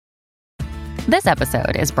This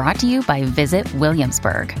episode is brought to you by Visit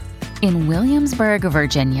Williamsburg. In Williamsburg,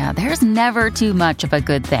 Virginia, there's never too much of a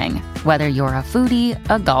good thing. Whether you're a foodie,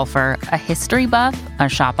 a golfer, a history buff, a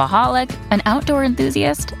shopaholic, an outdoor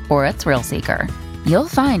enthusiast, or a thrill seeker, you'll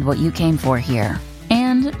find what you came for here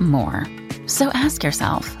and more. So ask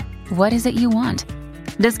yourself, what is it you want?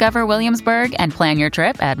 Discover Williamsburg and plan your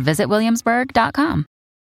trip at visitwilliamsburg.com.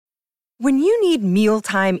 When you need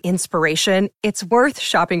mealtime inspiration, it's worth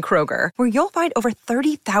shopping Kroger, where you'll find over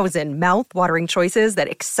 30,000 mouth-watering choices that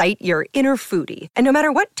excite your inner foodie. And no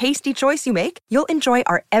matter what tasty choice you make, you'll enjoy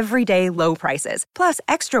our everyday low prices, plus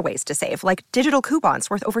extra ways to save, like digital coupons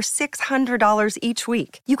worth over $600 each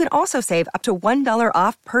week. You can also save up to $1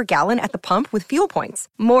 off per gallon at the pump with fuel points.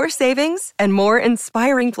 More savings and more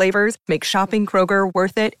inspiring flavors make shopping Kroger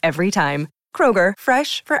worth it every time. Kroger,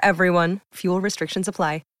 fresh for everyone. Fuel restrictions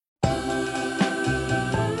apply.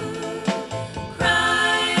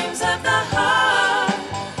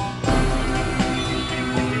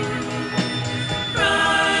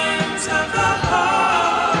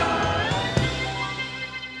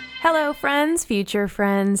 Hello, friends, future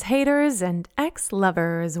friends, haters, and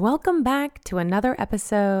ex-lovers. Welcome back to another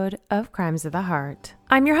episode of Crimes of the Heart.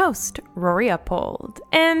 I'm your host, Rory Uphold.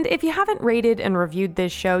 And if you haven't rated and reviewed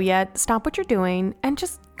this show yet, stop what you're doing and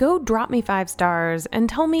just go drop me 5 stars and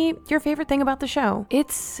tell me your favorite thing about the show.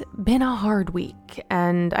 It's been a hard week,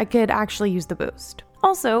 and I could actually use the boost.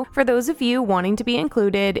 Also, for those of you wanting to be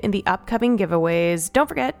included in the upcoming giveaways, don't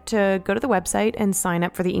forget to go to the website and sign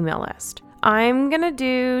up for the email list. I'm gonna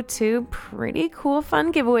do 2 pretty cool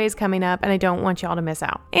fun giveaways coming up, and I don't want y'all to miss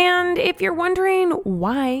out. And if you're wondering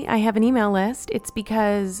why I have an email list, it's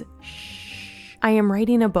because, I am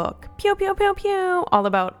writing a book, pew, pew, pew, pew, all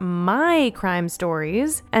about my crime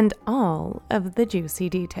stories and all of the juicy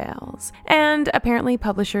details. And apparently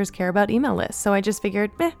publishers care about email lists, so I just figured,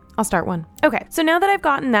 I'll start one. Okay, so now that I've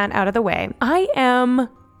gotten that out of the way, I am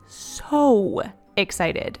so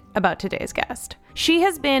excited about today's guest. She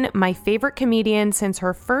has been my favorite comedian since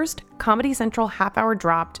her first Comedy Central half hour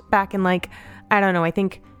dropped back in I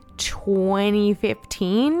think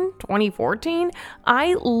 2015, 2014.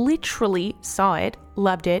 I literally saw it,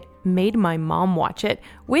 loved it, made my mom watch it,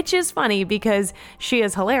 which is funny because she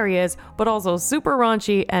is hilarious, but also super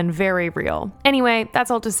raunchy and very real. Anyway,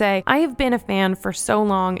 that's all to say, I have been a fan for so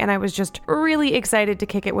long, and I was just really excited to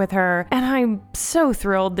kick it with her, and I'm so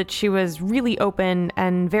thrilled that she was really open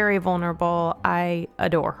and very vulnerable. I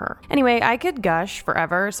adore her. Anyway, I could gush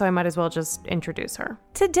forever, so I might as well just introduce her.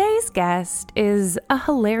 Today's guest is a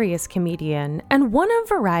hilarious comedian and one of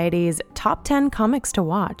Variety's top 10 comics to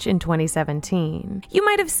watch in 2017. You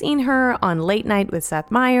might have seen her on Late Night with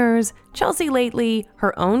Seth Meyers, Chelsea Lately,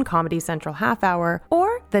 her own Comedy Central half hour,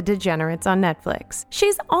 or The Degenerates on Netflix.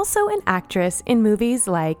 She's also an actress in movies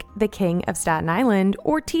like The King of Staten Island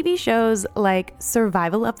or TV shows like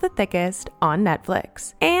Survival of the Thickest on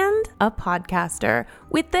Netflix, and a podcaster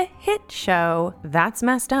with the hit show That's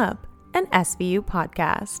Messed Up, an SVU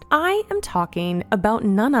podcast. I am talking about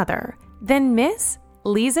none other than Miss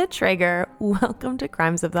Liza Treyger. Welcome to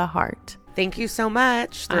Crimes of the Heart. Thank you so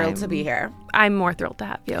much. Thrilled to be here. I'm more thrilled to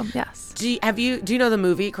have you. Yes. Do you know the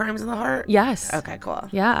movie Crimes of the Heart? Yes. Okay, cool.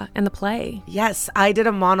 Yeah, and the play. Yes, I did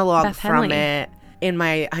a monologue Beth from Henley. it in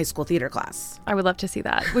my high school theater class. I would love to see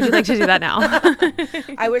that. Would you like to do that now?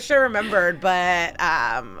 I wish I remembered, but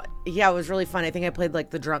yeah, it was really fun. I think I played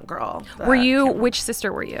the drunk girl. Were you, which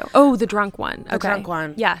sister were you? Oh, the drunk one. The drunk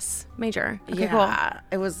one. Yes, major. Okay, yeah, cool.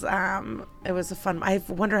 It was a fun, I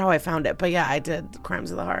wonder how I found it, but yeah, I did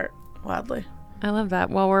Crimes of the Heart, wildly. I love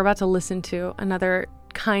that. Well, we're about to listen to another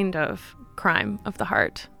kind of crime of the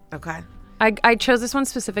heart. Okay. I chose this one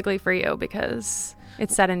specifically for you because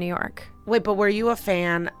it's set in New York. Wait, but were you a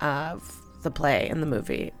fan of the play and the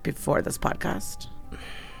movie before this podcast?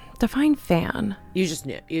 Define fan. You just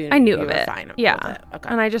knew. I knew you of were it. Fine yeah. with it. Okay.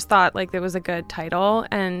 And I just thought it was a good title,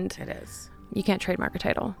 and it is. You can't trademark a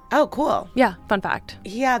title. Oh, cool. Yeah, fun fact.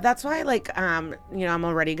 Yeah, that's why, I'm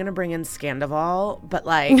already going to bring in Scandival, but,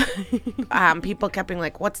 people kept being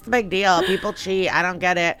like, what's the big deal? People cheat. I don't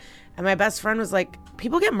get it. And my best friend was like,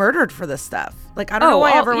 people get murdered for this stuff. I don't know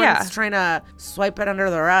why everyone's trying to swipe it under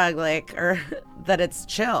the rug, or that it's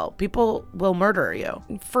chill. People will murder you.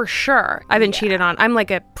 For sure. I've been cheated on. I'm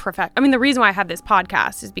the reason why I have this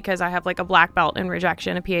podcast is because I have a black belt in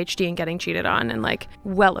rejection, a PhD in getting cheated on, and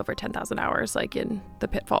well over 10,000 hours in the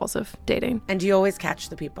pitfalls of dating. And do you always catch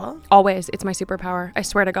the people? Always. It's my superpower. I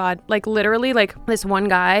swear to God. Literally, this one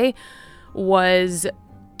guy was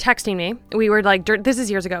texting me. We were like, this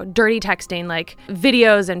is years ago, dirty texting, like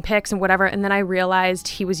videos and pics and whatever. And then I realized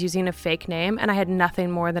he was using a fake name and I had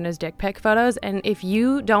nothing more than his dick pic photos. And if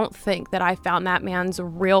you don't think that I found that man's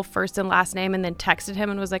real first and last name and then texted him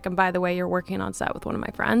and was like, and by the way, you're working on set with one of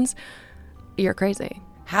my friends, you're crazy.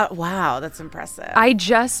 Wow, that's impressive.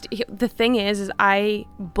 The thing is I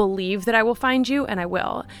believe that I will find you, and I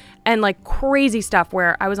will. And like crazy stuff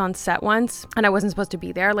where I was on set once and I wasn't supposed to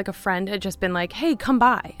be there. Like a friend had just been like, hey, come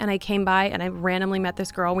by. And I came by and I randomly met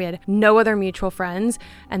this girl. We had no other mutual friends.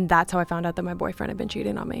 And that's how I found out that my boyfriend had been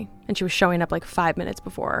cheating on me. And she was showing up like 5 minutes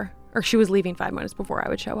before, or she was leaving 5 minutes before I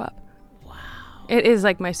would show up. Wow. It is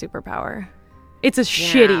like my superpower. It's a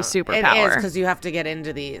shitty superpower. It is, because you have to get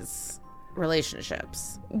into these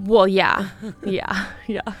relationships. Well, yeah. Yeah.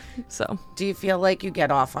 So do you feel like you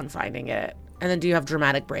get off on finding it? And then do you have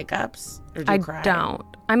dramatic breakups? Or do you cry? I don't.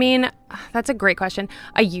 I mean, that's a great question.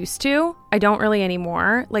 I used to. I don't really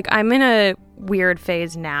anymore. Like, I'm in a weird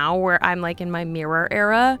phase now where I'm like in my mirror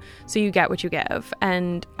era. So you get what you give.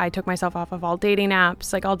 And I took myself off of all dating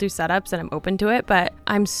apps. Like, I'll do setups and I'm open to it. But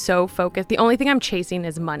I'm so focused. The only thing I'm chasing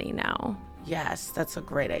is money now. Yes, that's a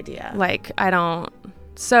great idea. Like, I don't.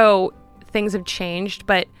 So things have changed.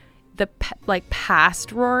 But the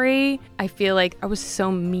past Rory, I feel like I was so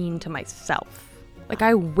mean to myself. Like,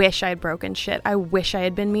 I wish I had broken shit. I wish I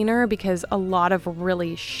had been meaner, because a lot of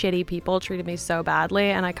really shitty people treated me so badly,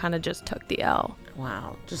 and I kind of just took the L.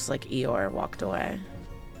 Wow. Just like Eeyore walked away.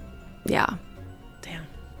 Yeah. Damn.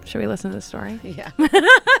 Should we listen to the story? Yeah. All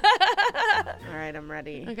right, I'm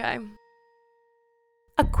ready. Okay.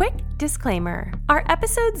 A quick disclaimer. Our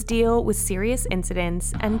episodes deal with serious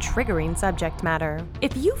incidents and triggering subject matter.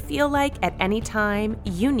 If you feel like at any time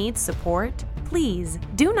you need support, please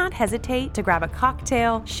do not hesitate to grab a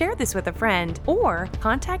cocktail, share this with a friend, or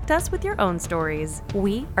contact us with your own stories.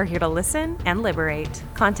 We are here to listen and liberate.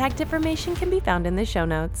 Contact information can be found in the show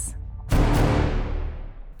notes.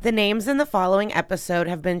 The names in the following episode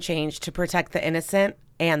have been changed to protect the innocent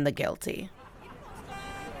and the guilty.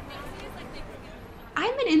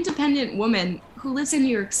 I'm an independent woman who lives in New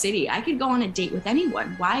York City. I could go on a date with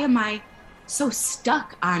anyone. Why am I so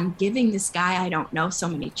stuck on giving this guy I don't know so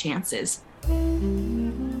many chances?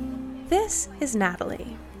 This is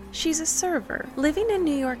Natalie. She's a server living in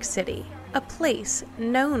New York City, a place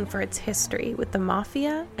known for its history with the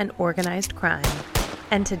mafia and organized crime.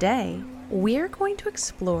 And today, we're going to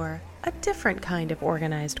explore a different kind of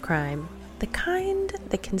organized crime, the kind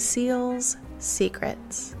that conceals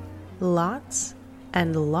secrets. Lots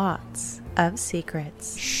and lots of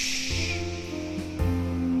secrets.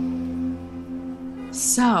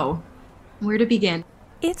 So, where to begin?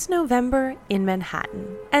 It's November in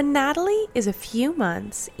Manhattan, and Natalie is a few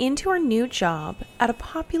months into her new job at a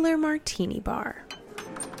popular martini bar.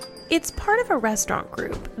 It's part of a restaurant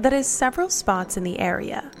group that has several spots in the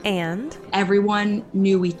area, and everyone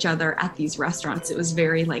knew each other at these restaurants. It was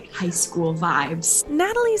very like high school vibes.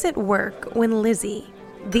 Natalie's at work when Lizzie,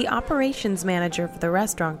 the operations manager for the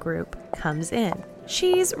restaurant group, comes in.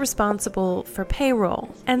 She's responsible for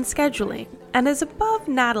payroll and scheduling and is above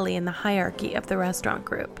Natalie in the hierarchy of the restaurant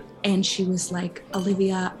group. And she was like,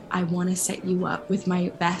 Olivia, I want to set you up with my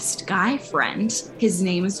best guy friend. His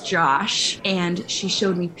name is Josh. And she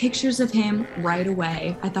showed me pictures of him right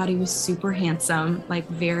away. I thought he was super handsome, like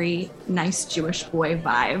very nice Jewish boy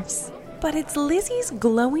vibes. But it's Lizzie's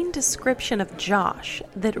glowing description of Josh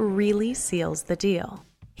that really seals the deal.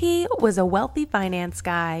 He was a wealthy finance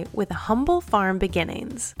guy with humble farm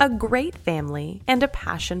beginnings, a great family, and a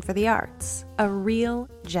passion for the arts. A real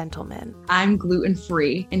gentleman. I'm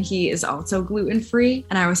gluten-free, and he is also gluten-free.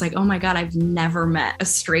 And I was like, oh my God, I've never met a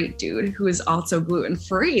straight dude who is also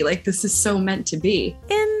gluten-free. Like, this is so meant to be.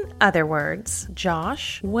 In other words,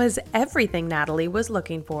 Josh was everything Natalie was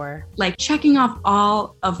looking for. Like, checking off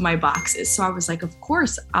all of my boxes. So I was like, of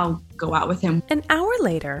course, I'll go out with him. An hour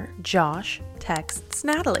later, Josh texts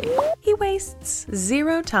Natalie. He wastes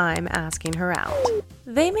zero time asking her out.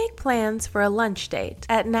 They make plans for a lunch date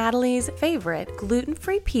at Natalie's favorite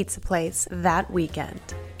gluten-free pizza place that weekend.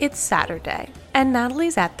 It's Saturday, and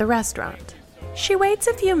Natalie's at the restaurant. She waits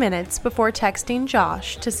a few minutes before texting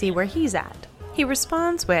Josh to see where he's at. He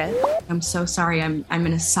responds with, I'm so sorry, I'm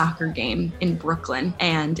in a soccer game in Brooklyn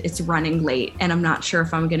and it's running late and I'm not sure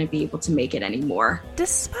if I'm going to be able to make it anymore.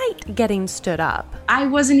 Despite getting stood up, I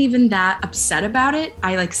wasn't even that upset about it.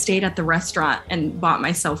 I stayed at the restaurant and bought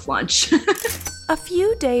myself lunch. A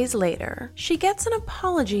few days later, she gets an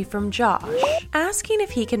apology from Josh, asking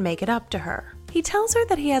if he can make it up to her. He tells her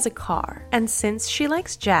that he has a car, and since she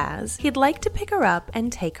likes jazz, he'd like to pick her up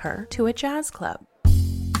and take her to a jazz club.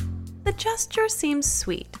 The gesture seems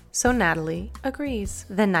sweet, So Natalie agrees.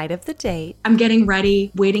 The night of the date, I'm getting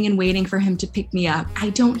ready, waiting and waiting for him to pick me up. I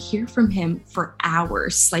don't hear from him for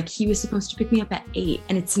hours. Like, he was supposed to pick me up at 8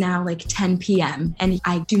 and it's now like 10 p.m. and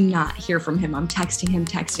I do not hear from him. I'm texting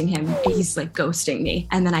him. He's like ghosting me.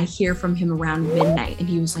 And then I hear from him around midnight and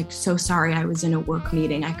he was like, so sorry, I was in a work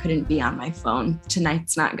meeting. I couldn't be on my phone.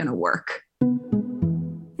 Tonight's not gonna work.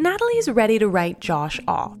 Natalie's ready to write Josh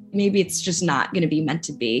off. Maybe it's just not going to be meant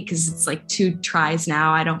to be because it's like 2 tries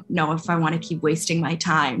now. I don't know if I want to keep wasting my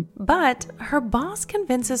time. But her boss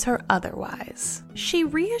convinces her otherwise. She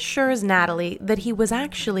reassures Natalie that he was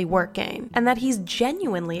actually working and that he's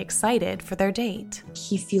genuinely excited for their date.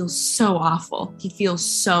 He feels so awful. He feels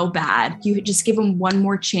so bad. You just give him one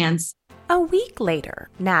more chance. A week later,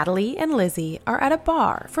 Natalie and Lizzie are at a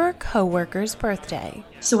bar for a coworker's birthday.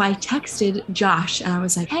 So I texted Josh and I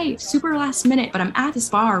was like, hey, super last minute, but I'm at this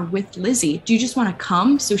bar with Lizzie. Do you just want to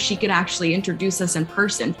come so she could actually introduce us in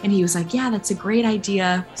person? And he was like, yeah, that's a great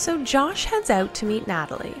idea. So Josh heads out to meet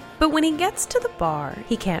Natalie. But when he gets to the bar,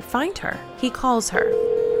 he can't find her. He calls her.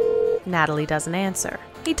 Natalie doesn't answer.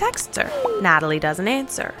 He texts her. Natalie doesn't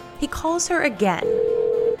answer. He calls her again.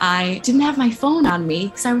 I didn't have my phone on me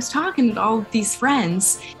because I was talking to all of these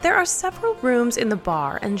friends. There are several rooms in the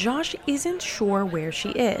bar and Josh isn't sure where she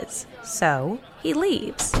is. So he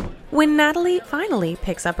leaves. When Natalie finally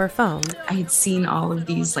picks up her phone, I had seen all of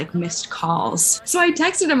these like missed calls. So I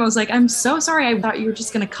texted him. I was like, I'm so sorry. I thought you were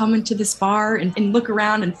just going to come into this bar and look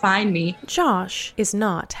around and find me. Josh is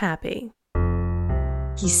not happy.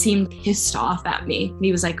 He seemed pissed off at me.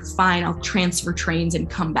 He was like, fine, I'll transfer trains and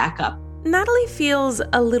come back up. Natalie feels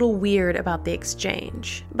a little weird about the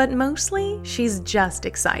exchange, but mostly she's just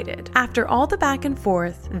excited. After all the back and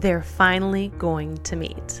forth, they're finally going to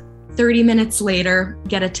meet. 30 minutes later,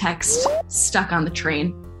 get a text, stuck on the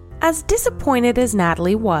train. As disappointed as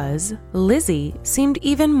Natalie was, Lizzie seemed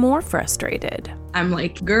even more frustrated. I'm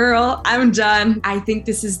like, girl, I'm done. I think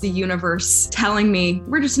this is the universe telling me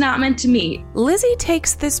we're just not meant to meet. Lizzie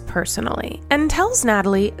takes this personally and tells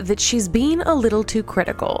Natalie that she's being a little too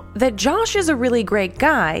critical, that Josh is a really great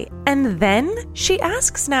guy, and then she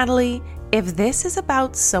asks Natalie if this is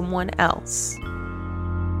about someone else.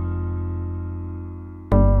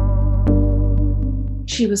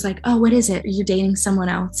 She was like, oh, what is it? Are you dating someone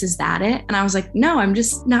else? Is that it? And I was like, no, I'm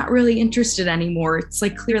just not really interested anymore. It's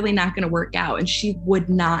like clearly not going to work out. And she would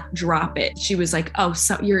not drop it. She was like, oh,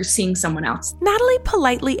 so you're seeing someone else. Natalie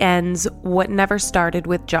politely ends what never started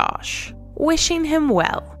with Josh, wishing him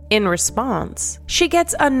well. In response, she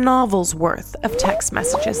gets a novel's worth of text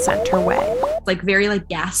messages sent her way. Like very like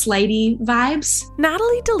gaslighty vibes.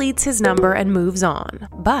 Natalie deletes his number and moves on,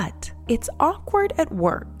 but it's awkward at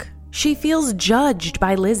work. She feels judged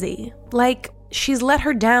by Lizzie, like she's let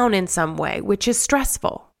her down in some way, which is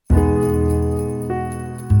stressful.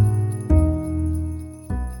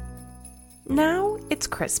 Now it's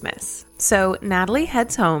Christmas, so Natalie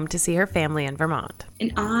heads home to see her family in Vermont.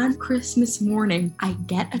 And on Christmas morning, I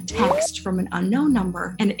get a text from an unknown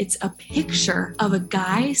number, and it's a picture of a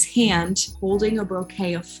guy's hand holding a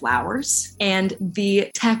bouquet of flowers. And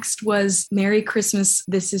the text was, Merry Christmas,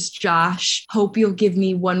 this is Josh. Hope you'll give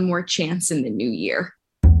me one more chance in the new year.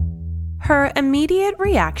 Her immediate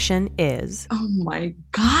reaction is, oh my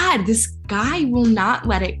God, this guy will not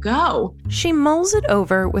let it go. She mulls it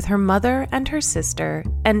over with her mother and her sister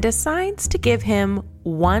and decides to give him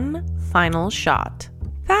one final shot.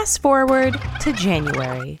 Fast forward to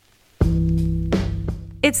January.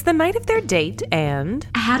 It's the night of their date and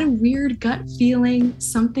I had a weird gut feeling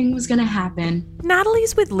something was going to happen.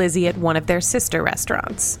 Natalie's with Lizzie at one of their sister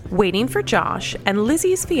restaurants, waiting for Josh and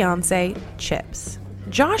Lizzie's fiance, Chips.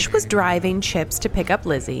 Josh was driving Chips to pick up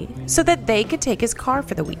Lizzie so that they could take his car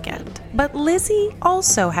for the weekend. But Lizzie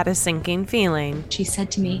also had a sinking feeling. She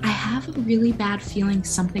said to me, I have a really bad feeling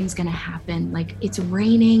something's gonna happen. Like, it's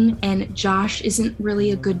raining and Josh isn't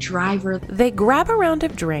really a good driver. They grab a round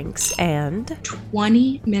of drinks and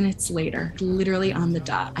 20 minutes later, literally on the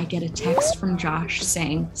dot, I get a text from Josh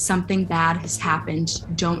saying, something bad has happened.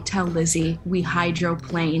 Don't tell Lizzie. We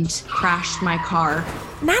hydroplaned, crashed my car.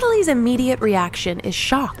 Natalie's immediate reaction is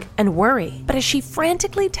shock and worry, but as she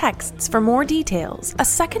frantically texts for more details, a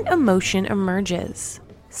second emotion emerges: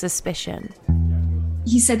 suspicion.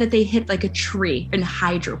 He said that they hit like a tree and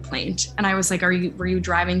hydroplaned, and I was like, were you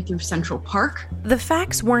driving through Central Park? The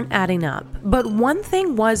facts weren't adding up, but one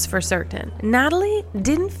thing was for certain: Natalie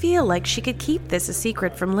didn't feel like she could keep this a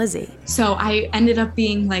secret from Lizzie. So I ended up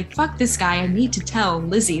being like, fuck this guy, I need to tell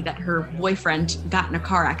Lizzie that her boyfriend got in a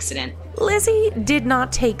car accident. Lizzie did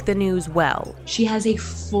not take the news well. She has a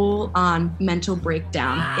full-on mental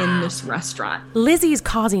breakdown in this restaurant. Lizzie's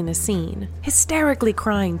causing a scene, hysterically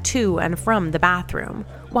crying to and from the bathroom,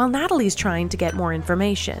 while Natalie's trying to get more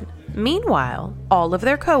information. Meanwhile, all of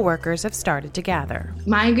their coworkers have started to gather.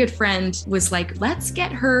 My good friend was like, let's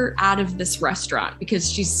get her out of this restaurant because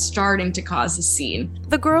she's starting to cause a scene.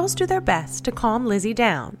 The girls do their best to calm Lizzie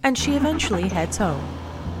down, and she eventually heads home.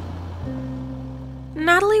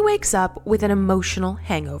 Natalie wakes up with an emotional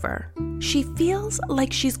hangover. She feels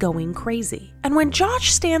like she's going crazy. And when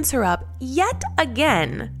Josh stands her up yet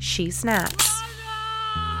again, she snaps.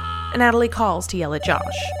 Natalie calls to yell at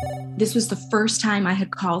Josh. This was the first time I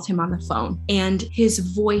had called him on the phone, and his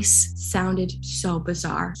voice sounded so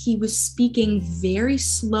bizarre. He was speaking very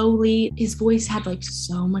slowly. His voice had like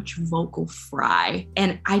so much vocal fry,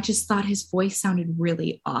 and I just thought his voice sounded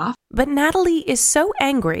really off. But Natalie is so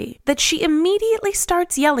angry that she immediately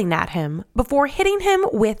starts yelling at him before hitting him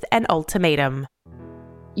with an ultimatum.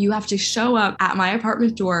 You have to show up at my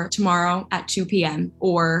apartment door tomorrow at 2 p.m.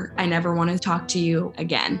 or I never want to talk to you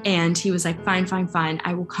again. And he was like, fine.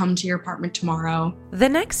 I will come to your apartment tomorrow. The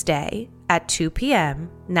next day at 2 p.m.,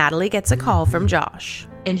 Natalie gets a call from Josh.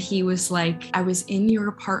 And he was like, I was in your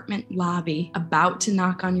apartment lobby about to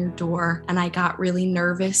knock on your door, and I got really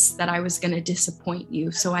nervous that I was going to disappoint you.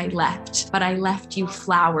 So I left, but I left you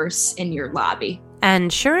flowers in your lobby.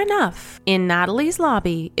 And sure enough, in Natalie's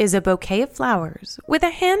lobby is a bouquet of flowers with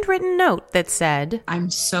a handwritten note that said,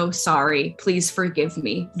 I'm so sorry. Please forgive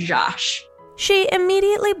me, Josh. She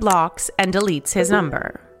immediately blocks and deletes his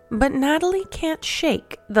number. But Natalie can't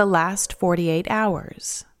shake the last 48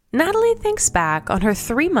 hours. Natalie thinks back on her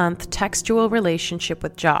 3-month textual relationship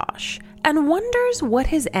with Josh and wonders what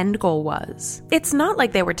his end goal was. It's not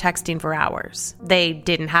like they were texting for hours. They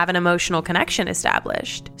didn't have an emotional connection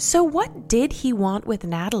established. So what did he want with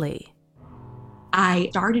Natalie? I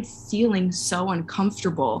started feeling so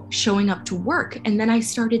uncomfortable showing up to work. And then I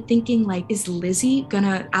started thinking, like, is Lizzie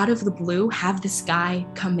gonna, out of the blue, have this guy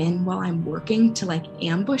come in while I'm working to like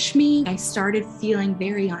ambush me? I started feeling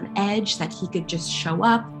very on edge that he could just show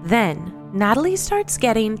up. Then Natalie starts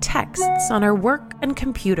getting texts on her work and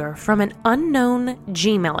computer from an unknown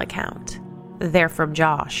Gmail account. They're from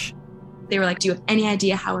Josh. They were like, do you have any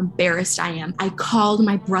idea how embarrassed I am? I called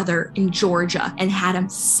my brother in Georgia and had him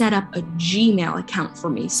set up a Gmail account for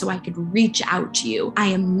me so I could reach out to you. I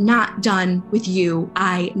am not done with you.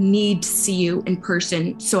 I need to see you in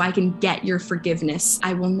person so I can get your forgiveness.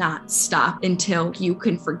 I will not stop until you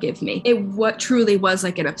can forgive me. It truly was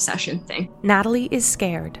like an obsession thing. Natalie is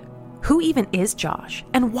scared. Who even is Josh?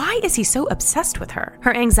 And why is he so obsessed with her?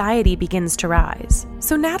 Her anxiety begins to rise.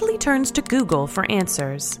 So Natalie turns to Google for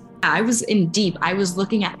answers. I was in deep. I was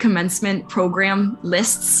looking at commencement program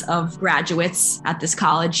lists of graduates at this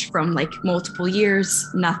college from like multiple years,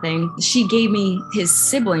 nothing. She gave me his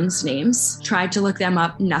siblings' names, tried to look them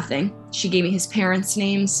up, nothing. She gave me his parents'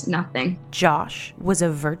 names, nothing. Josh was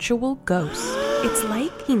a virtual ghost. It's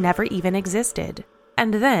like he never even existed.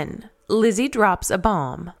 And then Lizzie drops a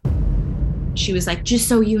bomb. She was like, just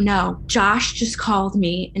so you know, Josh just called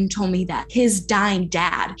me and told me that his dying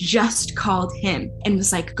dad just called him and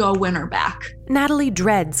was like, go win her back. Natalie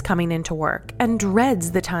dreads coming into work and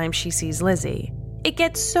dreads the time she sees Lizzie. It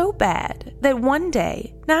gets so bad that one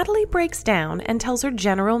day, Natalie breaks down and tells her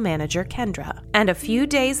general manager, Kendra. And a few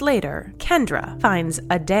days later, Kendra finds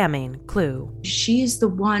a damning clue. She is the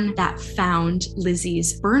one that found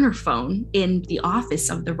Lizzie's burner phone in the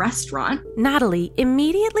office of the restaurant. Natalie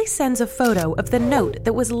immediately sends a photo of the note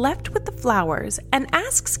that was left with the flowers and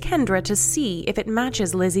asks Kendra to see if it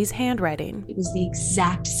matches Lizzie's handwriting. It was the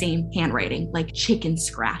exact same handwriting, like chicken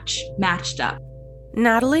scratch, matched up.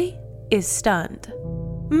 Natalie is stunned.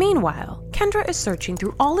 Meanwhile, Kendra is searching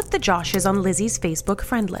through all of the Joshes on Lizzie's Facebook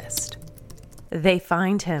friend list. They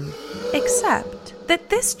find him, except that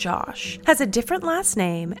this Josh has a different last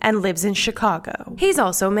name and lives in Chicago. He's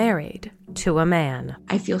also married to a man.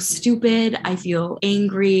 I feel stupid. I feel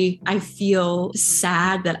angry. I feel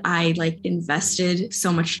sad that I invested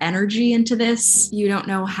so much energy into this. You don't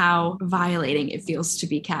know how violating it feels to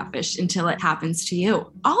be catfished until it happens to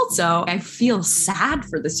you. Also, I feel sad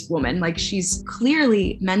for this woman. Like, she's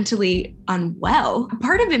clearly mentally unwell.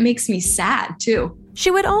 Part of it makes me sad too. She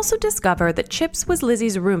would also discover that Chips was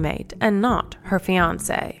Lizzie's roommate and not her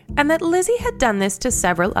fiance, and that Lizzie had done this to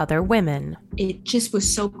several other women. It just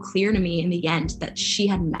was so clear to me in the end that she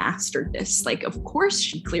had mastered this. Of course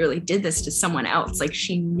she clearly did this to someone else.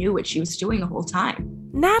 She knew what she was doing the whole time.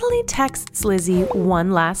 Natalie texts Lizzie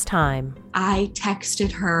one last time. I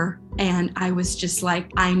texted her And I was just like,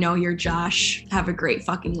 I know you're Josh. Have a great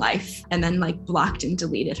fucking life. And then like blocked and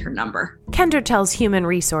deleted her number. Kendra tells Human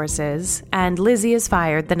Resources, and Lizzie is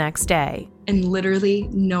fired the next day. And literally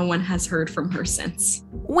no one has heard from her since.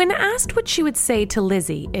 When asked what she would say to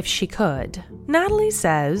Lizzie if she could, Natalie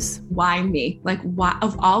says, Why me? Like, why,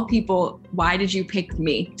 of all people, why did you pick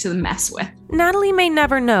me to mess with? Natalie may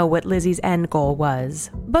never know what Lizzie's end goal was,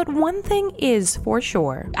 but one thing is for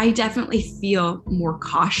sure. I definitely feel more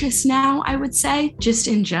cautious now, I would say, just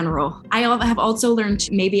in general. I have also learned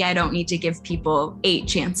maybe I don't need to give people 8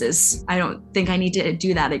 chances. I don't think I need to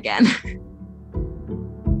do that again.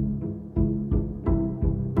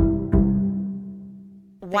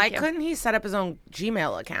 Why couldn't he set up his own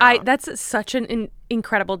Gmail account? That's such an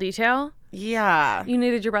incredible detail. Yeah. You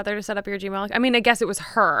needed your brother to set up your Gmail account. I mean, I guess it was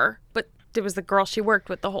her, but it was the girl she worked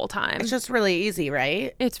with the whole time. It's just really easy,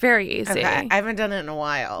 right? It's very easy. Okay. I haven't done it in a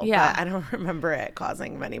while. Yeah. But I don't remember it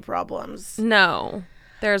causing many problems. No,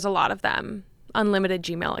 there's a lot of them. Unlimited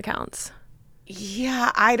Gmail accounts.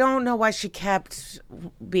 Yeah, I don't know why she kept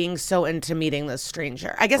being so into meeting this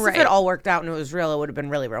stranger. I guess if it all worked out and it was real, it would have been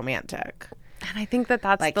really romantic. And I think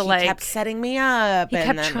that's like, the he kept setting me up. He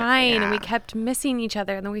kept trying, and we kept missing each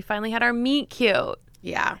other, and then we finally had our meet cute.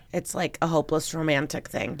 Yeah, it's like a hopeless romantic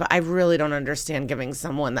thing. But I really don't understand giving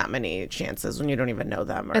someone that many chances when you don't even know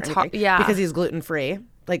them or anything. Yeah. Because he's gluten-free.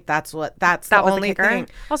 Like, that's the only thing.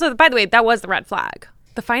 Also, by the way, that was the red flag.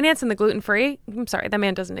 The finance and the gluten-free, I'm sorry, that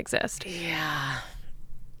man doesn't exist. Yeah.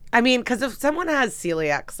 I mean, because if someone has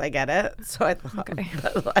celiacs, I get it. So I thought,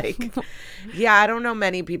 but like, yeah, I don't know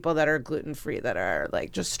many people that are gluten-free that are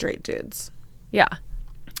like just straight dudes. Yeah.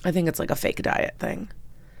 I think it's like a fake diet thing.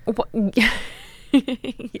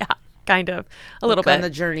 Yeah, kind of. A little bit. On the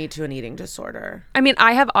journey to an eating disorder. I mean,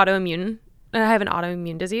 I have an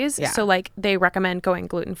autoimmune disease. Yeah. So like they recommend going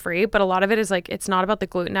gluten-free, but a lot of it is like, it's not about the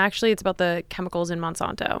gluten actually. It's about the chemicals in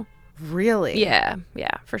Monsanto. Really? Yeah,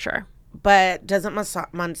 for sure. But doesn't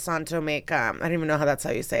Monsanto make, I don't even know how that's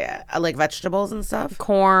how you say it, like vegetables and stuff?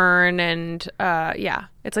 Corn and,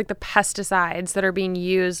 it's like the pesticides that are being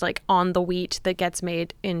used like on the wheat that gets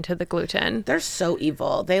made into the gluten. They're so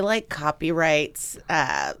evil. They like copyrights,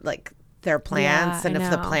 like their plants. And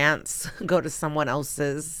if the plants go to someone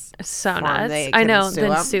else's farm, they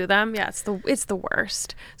can sue them. Yeah, it's the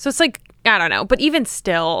worst. So it's like, I don't know. But even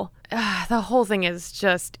still, the whole thing is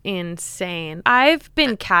just insane. I've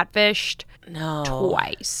been catfished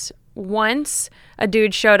twice. Once a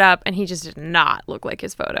dude showed up and he just did not look like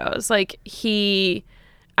his photos. Like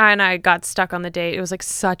I got stuck on the date. It was like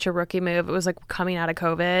such a rookie move. It was like coming out of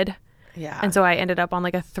COVID. Yeah. And so I ended up on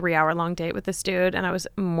like a 3-hour-long date with this dude, and I was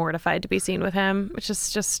mortified to be seen with him, which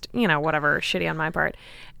is just, whatever, shitty on my part.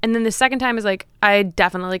 And then the second time is like, I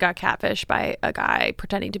definitely got catfished by a guy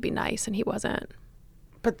pretending to be nice, and he wasn't.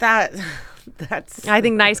 But that's... I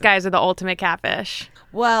think nice guys are the ultimate catfish.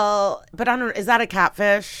 Well, but I don't... Is that a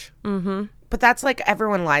catfish? Mm-hmm. But that's like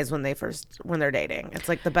everyone lies when they're dating. It's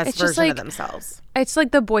like the best version of themselves. It's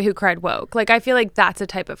like the boy who cried woke. Like, I feel like that's a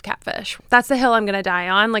type of catfish. That's the hill I'm going to die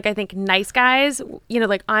on. Like, I think nice guys,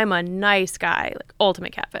 like I'm a nice guy, like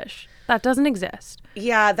ultimate catfish. That doesn't exist.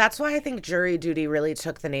 Yeah, that's why I think Jury Duty really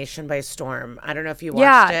took the nation by storm. I don't know if you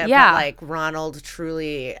watched it, but like Ronald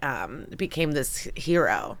truly became this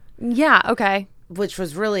hero. Yeah, okay. Which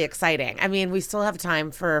was really exciting. I mean, we still have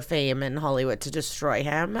time for fame in Hollywood to destroy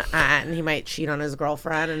him, and he might cheat on his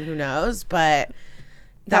girlfriend, and who knows, but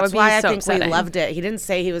that's why I think upsetting. We loved it. He didn't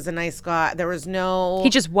say he was a nice guy. There was no... He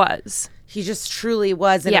just was. He just truly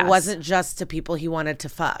was, and it wasn't just to people he wanted to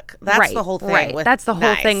fuck. That's the whole thing. Right. With that's the whole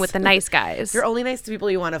nice. thing with the nice guys. You're only nice to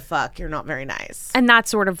people you want to fuck. You're not very nice. And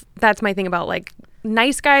that's my thing about, like,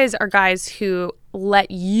 nice guys are guys who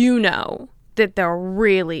let you know that they're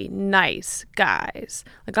really nice guys.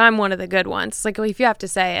 Like, I'm one of the good ones. It's like, well, if you have to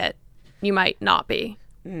say it, you might not be.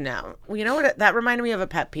 No. Well, you know what? That reminded me of a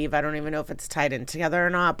pet peeve. I don't even know if it's tied in together or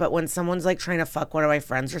not, but when someone's like trying to fuck one of my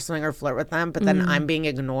friends or something or flirt with them, but then I'm being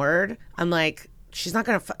ignored, I'm like, she's not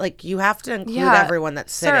going to, like, you have to include everyone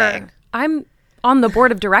that's sitting. I'm on the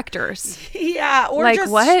board of directors. Yeah. Or like,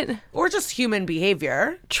 just, what? Or just human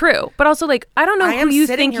behavior. True. But also, like, I don't know who you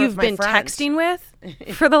think you've been texting with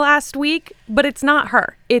for the last week, but it's not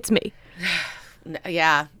her. It's me.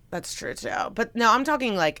 Yeah. That's true, too. But no, I'm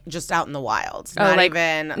talking like just out in the wild. Not like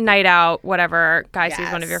even... night out, whatever. Guy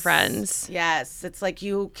sees one of your friends. Yes. It's like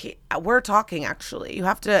we're talking, actually. You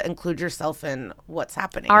have to include yourself in what's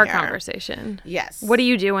happening Our here. conversation. Yes. What do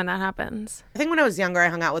you do when that happens? I think when I was younger, I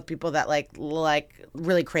hung out with people that like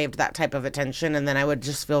really craved that type of attention. And then I would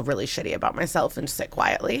just feel really shitty about myself and sit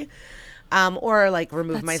quietly. or like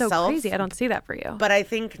remove That's myself. so crazy. I don't see that for you. But I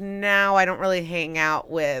think now I don't really hang out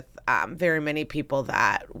with very many people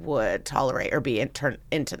that would tolerate or be into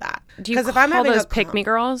that. Do you call those pick-me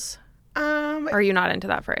girls? Or are you not into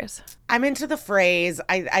that phrase? I'm into the phrase.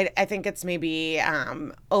 I think it's maybe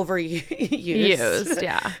overused. Used,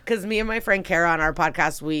 yeah. Because me and my friend Kara on our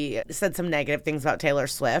podcast, we said some negative things about Taylor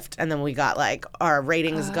Swift, and then we got like our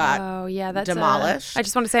ratings got demolished. I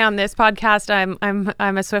just want to say on this podcast,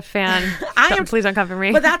 I'm a Swift fan. Please don't come for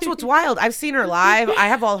me. But that's what's wild. I've seen her live. I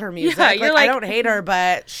have all her music. Yeah, you're I don't hate her,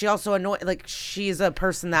 but she also she's a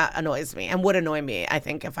person that annoys me and would annoy me, I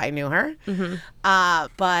think, if I knew her. Mm-hmm.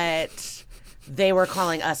 But they were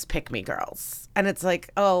calling us pick-me girls. And it's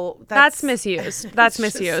like, oh, that's misused. That's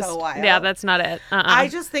misused. So wild. Yeah, that's not it. I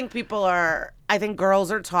just think I think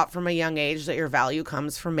girls are taught from a young age that your value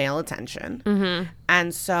comes from male attention. Mm-hmm.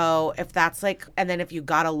 And so if that's like, and then if you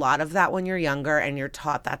got a lot of that when you're younger and you're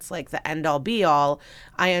taught that's like the end all be all,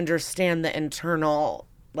 I understand the internal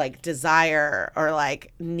like desire or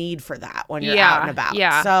like need for that when you're out and about.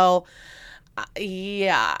 Yeah. So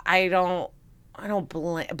I don't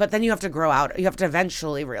blame, but then you have to grow out. You have to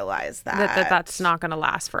eventually realize that's not going to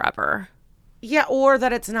last forever. Yeah, or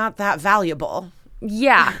that it's not that valuable.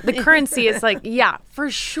 Yeah, the currency is like, yeah, for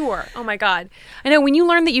sure. Oh my God. I know when you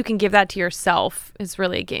learn that you can give that to yourself is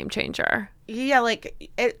really a game changer. Yeah,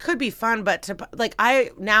 like it could be fun, but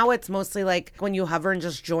now it's mostly like when you hover and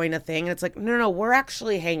just join a thing, and it's like, no, we're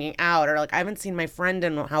actually hanging out, or like I haven't seen my friend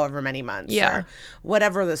in however many months, or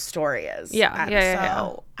whatever the story is. Yeah,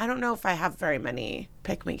 So I don't know if I have very many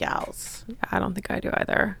pick-me gals. I don't think I do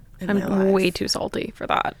either. I'm way too salty for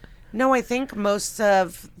that. No, I think most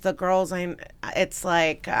of the girls, it's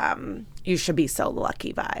like you should be so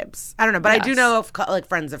lucky vibes. I don't know, but I do know of like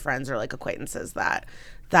friends of friends or like acquaintances that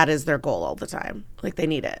is their goal all the time. Like they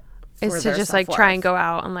need it. Is to just like try and go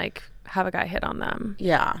out and like have a guy hit on them.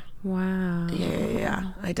 Yeah. Wow.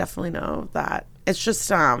 Yeah. I definitely know that. It's just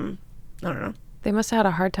I don't know. They must have had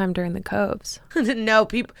a hard time during the coves. No,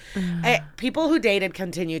 people who dated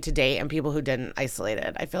continued to date, and people who didn't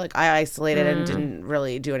isolated. I feel like I isolated and didn't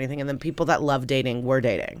really do anything, and then people that love dating were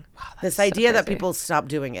dating. Wow, this idea that people stopped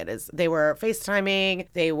doing it is they were FaceTiming,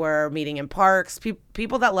 they were meeting in parks.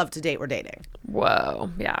 People that love to date were dating. Whoa.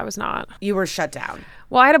 Yeah, I was not. You were shut down.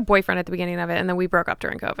 Well, I had a boyfriend at the beginning of it, and then we broke up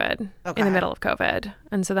during COVID, in the middle of COVID.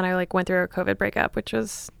 And so then I like went through a COVID breakup, which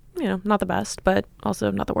was, not the best, but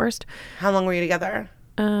also not the worst. How long were you together?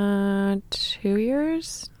 2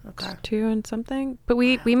 years. Okay. 2 and something. But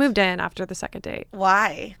we moved in after the second date.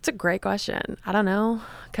 Why? It's a great question. I don't know.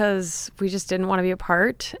 Because we just didn't want to be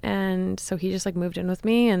apart. And so he just like moved in with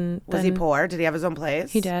me. And was he poor? Did he have his own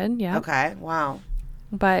place? He did, yeah. Okay, wow.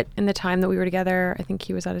 But in the time that we were together, I think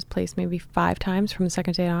he was at his place maybe 5 times from the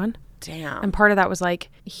second date on. Damn. And part of that was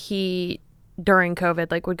like he, during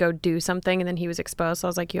COVID, like would go do something and then he was exposed. So I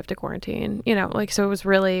was like, you have to quarantine, so it was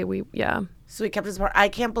really, So he kept his part. I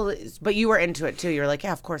can't believe, but you were into it too. You were like,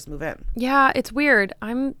 yeah, of course, move in. Yeah, it's weird.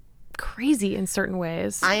 I'm crazy in certain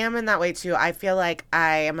ways. I am in that way too. I feel like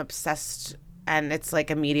I am obsessed and it's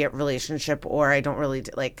like immediate relationship, or I don't really,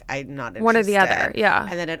 I'm not interested. One or the other, yeah.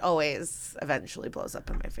 And then it always eventually blows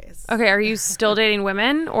up in my face. Okay, are you still dating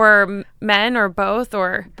women or men or both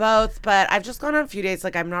or? Both, but I've just gone on a few dates.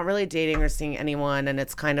 Like I'm not really dating or seeing anyone, and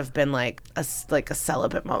it's kind of been like a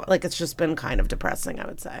celibate moment. Like it's just been kind of depressing, I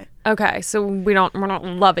would say. Okay, so we're not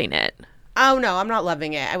loving it. Oh, no, I'm not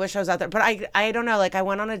loving it. I wish I was out there. But I don't know. Like, I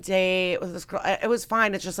went on a date with this girl. It was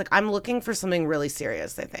fine. It's just, like, I'm looking for something really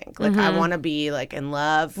serious, I think. Like, I want to be, like, in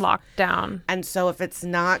love. Locked down. And so if it's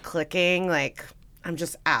not clicking, like, I'm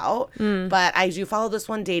just out. But I do follow this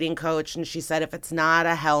one dating coach, and she said if it's not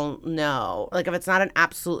a hell no, like, if it's not an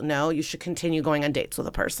absolute no, you should continue going on dates with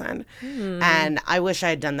a person. And I wish I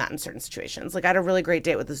had done that in certain situations. Like, I had a really great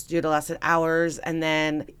date with this dude. It lasted hours. And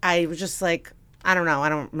then I was just, like, I don't know.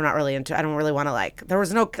 I'm not really into it. I don't really want to there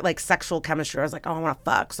was no sexual chemistry. I was like, oh, I want to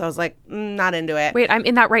fuck. So I was like, not into it. Wait, I'm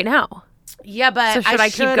in that right now. Yeah, but so should I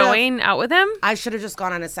keep going out with him? I should have just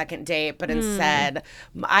gone on a second date, but instead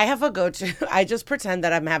I have a go-to. I just pretend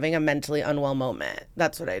that I'm having a mentally unwell moment.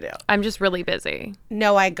 That's what I do. I'm just really busy.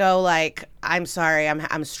 No, I go I'm sorry,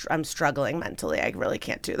 I'm struggling mentally. I really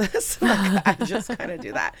can't do this. I just kind of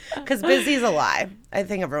do that because busy is a lie. I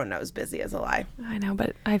think everyone knows busy is a lie. I know,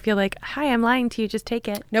 but I feel like, hi, I'm lying to you. Just take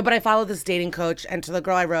it. No, but I follow this dating coach, and to the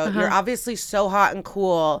girl I wrote, you're obviously so hot and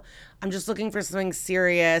cool. I'm just looking for something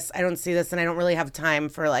serious. I don't see this, and I don't really have time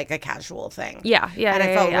for a casual thing. Yeah. And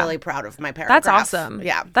I felt really proud of my paragraph. That's awesome.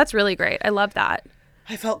 Yeah. That's really great. I love that.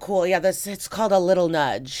 I felt cool. Yeah, it's called A Little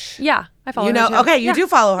Nudge. Yeah, I follow her too. Okay, you do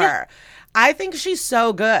follow her. I think she's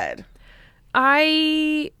so good.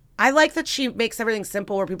 I I like that she makes everything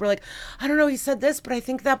simple where people are like, I don't know, he said this, but I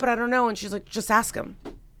think that, but I don't know. And she's like, just ask him.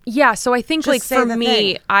 Yeah, so I think, Just like, say for the me,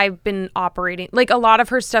 thing. I've been operating, like, a lot of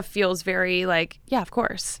her stuff feels very, like, yeah, of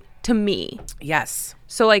course, to me. Yes.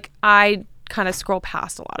 So, like, I kind of scroll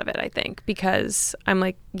past a lot of it, I think, because I'm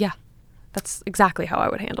like, yeah, that's exactly how I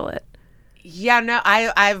would handle it. Yeah, no,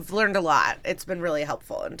 I've learned a lot. It's been really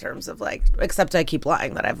helpful in terms of, like, except I keep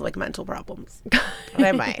lying that I have, like, mental problems. But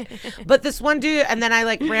I might. But this one dude, and then I,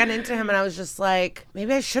 like, ran into him and I was just like,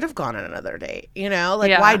 maybe I should have gone on another date, you know?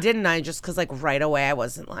 Like, why didn't I? Just because, like, right away I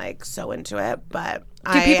wasn't, like, so into it. But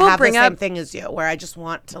I have the same thing as you, where I just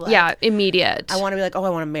want to, like... Yeah, immediate. I want to be like, oh, I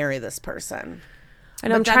want to marry this person.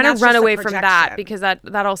 And I'm trying to run away from that because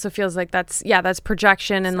that also feels like that's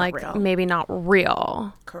projection and like real. maybe not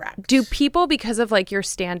real. Correct. Do people, because of like your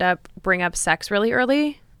stand-up, bring up sex really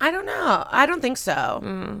early? I don't know. I don't think so.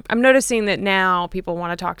 I'm noticing that now people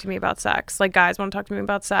want to talk to me about sex. Like guys want to talk to me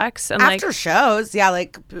about sex. And after shows,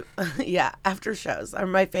 after shows.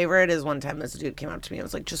 My favorite is one time this dude came up to me and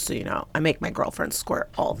was like, just so you know, I make my girlfriend squirt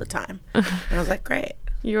all the time. And I was like, great.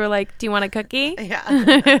 You were like, do you want a cookie?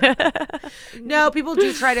 Yeah. No, people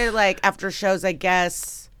do try to, like, after shows, I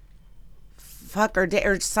guess, fuck or date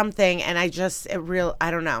or something. And I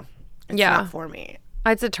don't know. It's not for me.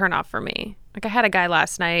 It's a turnoff for me. Like, I had a guy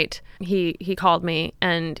last night. He called me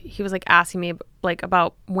and he was like asking me like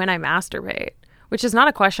about when I masturbate, which is not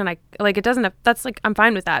a question that's like, I'm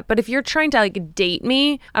fine with that. But if you're trying to like date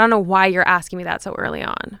me, I don't know why you're asking me that so early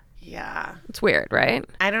on. Yeah. It's weird, right?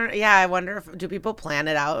 I wonder do people plan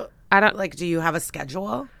it out? Like, do you have a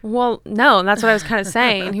schedule? Well, no, and that's what I was kind of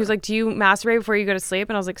saying. And he was like, do you masturbate before you go to sleep?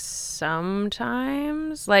 And I was like,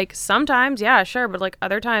 sometimes. Like, sometimes, yeah, sure. But, like,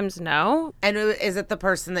 other times, no. And is it the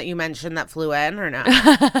person that you mentioned that flew in or no?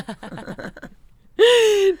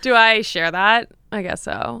 Do I share that? I guess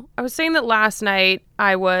so. I was saying that last night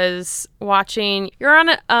I was watching, you're on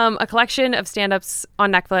a collection of stand-ups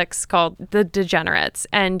on Netflix called The Degenerates,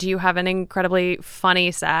 and you have an incredibly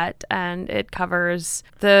funny set, and it covers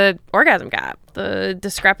the orgasm gap, the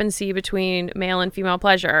discrepancy between male and female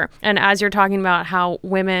pleasure. And as you're talking about how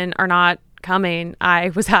women are not coming, I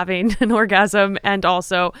was having an orgasm and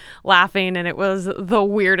also laughing, and it was the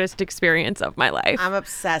weirdest experience of my life. I'm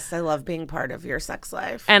obsessed. I love being part of your sex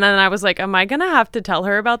life. And then I was like, am I gonna have to tell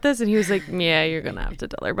her about this? And he was like, yeah, you're gonna have to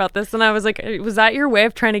tell her about this. And I was like, was that your way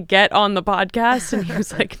of trying to get on the podcast? And he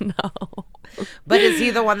was like, no. But is he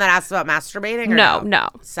the one that asked about masturbating or no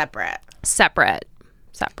separate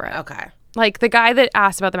Okay. Like, the guy that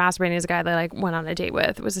asked about the masturbating is a guy that I like went on a date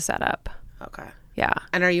with. It was a setup. Okay. Yeah.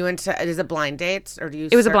 And are you is it blind dates or do you?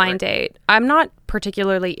 It was a blind date. I'm not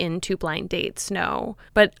particularly into blind dates, no.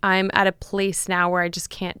 But I'm at a place now where I just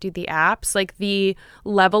can't do the apps. Like, the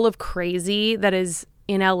level of crazy that is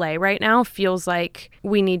in LA right now feels like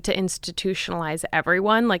we need to institutionalize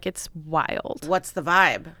everyone. Like, it's wild. What's the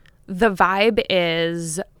vibe? The vibe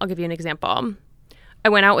is, I'll give you an example. I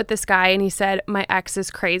went out with this guy and he said, my ex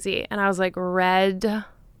is crazy. And I was like, red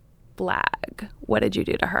flag. What did you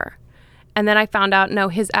do to her? And then I found out, no,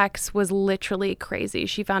 his ex was literally crazy.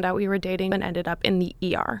 She found out we were dating and ended up in the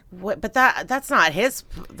ER. What? But that's not his,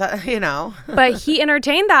 you know. But he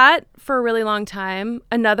entertained that for a really long time.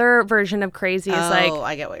 Another version of crazy is like,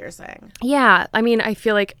 I get what you're saying. Yeah. I mean, I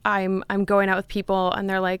feel like I'm going out with people and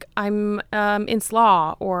they're like, I'm in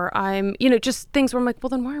slaw, or I'm, just things where I'm like, well,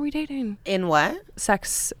 then why are we dating? In what?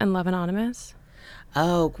 Sex and Love Anonymous.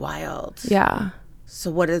 Oh, wild. Yeah. So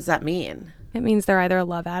what does that mean? It means they're either a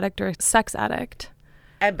love addict or a sex addict.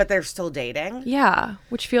 But they're still dating? Yeah,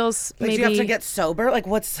 which feels like, maybe... do you have to get sober? Like,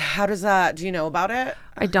 how does that... Do you know about it?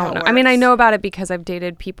 I don't know. I mean, I know about it because I've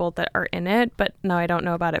dated people that are in it, but no, I don't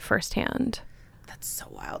know about it firsthand. That's so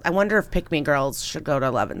wild. I wonder if Pick Me Girls should go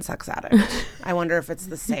to Love and Sex Addict. I wonder if it's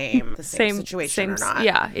the same situation or not.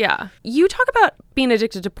 Yeah. You talk about being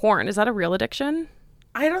addicted to porn. Is that a real addiction?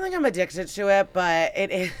 I don't think I'm addicted to it, but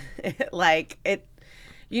it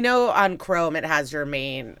on Chrome, it has your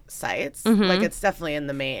main sites. Mm-hmm. Like, it's definitely in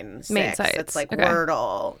the main sites. It's like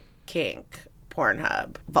Wordle, Kink,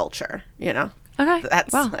 Pornhub, Vulture, Okay.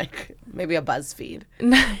 That's like maybe a BuzzFeed,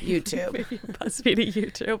 YouTube. Maybe BuzzFeed and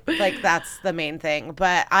YouTube. Like, that's the main thing.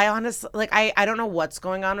 But I honestly, like, I don't know what's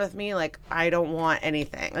going on with me. Like, I don't want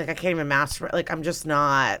anything. Like, I can't even masturbate. Like, I'm just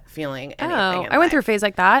not feeling anything. I went through a phase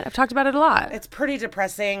like that. I've talked about it a lot. It's pretty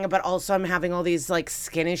depressing, but also I'm having all these, like,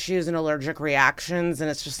 skin issues and allergic reactions, and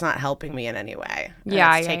it's just not helping me in any way. And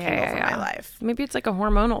it's taking over my life. Maybe it's like a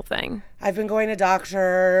hormonal thing. I've been going to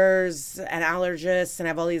doctors and allergists, and I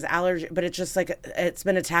have all these allergies, but it's just like, it's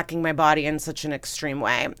been attacking my body in such an extreme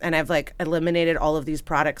way. And I've like eliminated all of these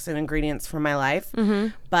products and ingredients from my life. Mm-hmm.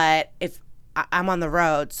 But if I'm on the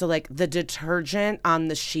road. So like the detergent on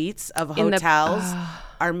the sheets of hotels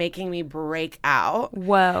are making me break out.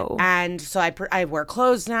 Whoa. And so I wear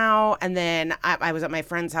clothes now. And then I was at my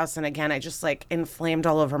friend's house. And again, I just like inflamed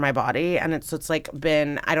all over my body. And it's like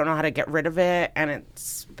been, I don't know how to get rid of it. And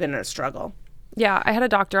it's been a struggle. Yeah. I had a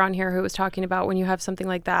doctor on here who was talking about when you have something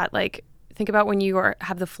like that, like think about when you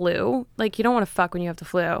have the flu. Like you don't want to fuck when you have the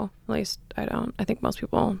flu. At least I don't. I think most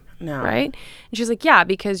people. No. Right? And she's like, yeah,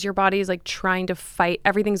 because your body is like trying to fight.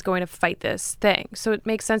 Everything's going to fight this thing. So it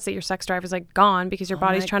makes sense that your sex drive is like gone because your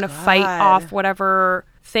body's trying to fight off whatever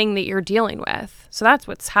thing that you're dealing with. So that's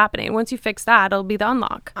what's happening. Once you fix that, it'll be the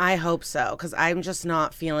unlock. I hope so, because I'm just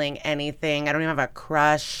not feeling anything. I don't even have a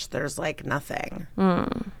crush. There's like nothing.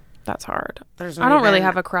 That's hard. There's I don't really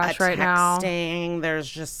have a crush right now. There's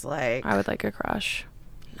just like I would like a crush.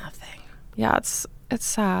 nothing. Yeah, it's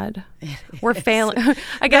sad. We're failing.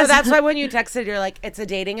 I guess that's why when you texted, you're like, it's a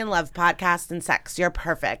dating and love podcast and sex. You're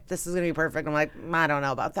perfect. This is going to be perfect. I'm like, I don't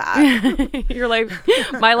know about that. Your life,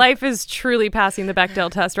 my life is truly passing the Bechdel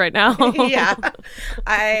test right now. Yeah.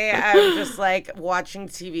 I am just like watching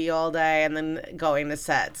TV all day and then going to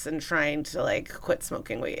sets and trying to like quit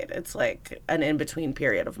smoking weed. It's like an in-between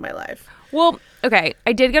period of my life. Well, okay.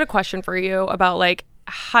 I did get a question for you about like,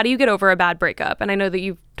 how do you get over a bad breakup? And I know that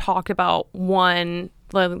you've talked about one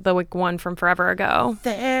from forever ago.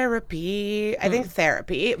 Therapy. I think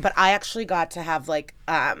therapy. But I actually got to have like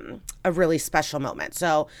a really special moment.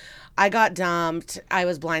 So I got dumped. I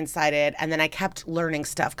was blindsided. And then I kept learning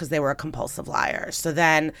stuff because they were a compulsive liar. So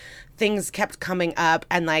then things kept coming up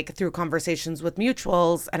and like through conversations with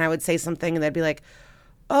mutuals. And I would say something and they'd be like,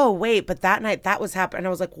 oh, wait, but that night that was happening. And I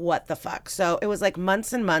was like, what the fuck? So it was like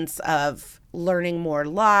months and months of learning more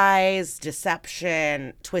lies,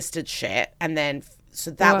 deception, twisted shit. And then,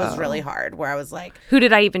 so that was really hard where I was like, who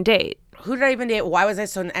did I even date? Why was I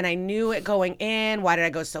so, and I knew it going in. Why did I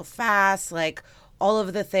go so fast? Like all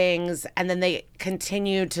of the things. And then they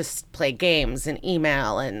continued to play games and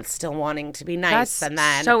email and still wanting to be nice. That's and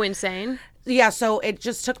then so insane. Yeah, so it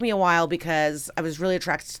just took me a while because I was really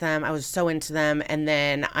attracted to them. I was so into them. And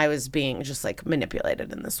then I was being just like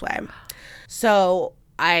manipulated in this way. So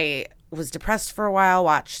I was depressed for a while,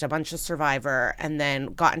 watched a bunch of Survivor, and then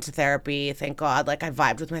got into therapy. Thank God. Like I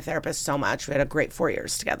vibed with my therapist so much. We had a great 4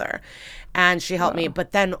 years together. And she helped me.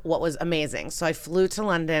 But then what was amazing, so I flew to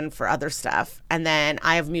London for other stuff. And then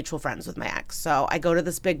I have mutual friends with my ex. So I go to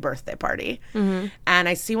this big birthday party. And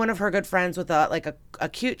I see one of her good friends with a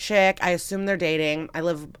cute chick. I assume they're dating. I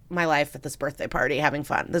live my life at this birthday party having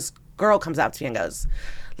fun. This girl comes up to me and goes,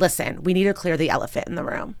 listen, we need to clear the elephant in the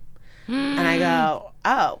room. And I go,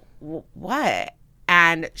 oh, what?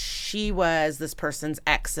 And she was this person's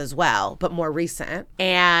ex as well, but more recent.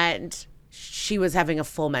 And she was having a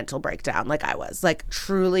full mental breakdown like I was, like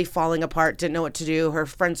truly falling apart, didn't know what to do. Her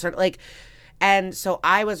friends started like, and so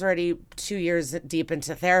I was already 2 years deep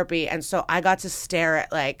into therapy. And so I got to stare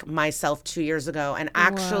at like myself 2 years ago and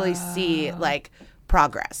actually see like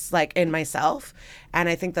progress like in myself. And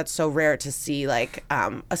I think that's so rare to see like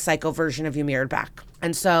a psycho version of you mirrored back.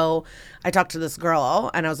 And so I talked to this girl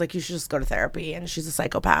and I was like, you should just go to therapy. And she's a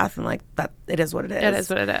psychopath. And like that, it is what it is. It is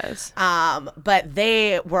what it is. But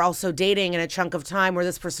they were also dating in a chunk of time where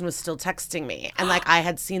this person was still texting me. And like I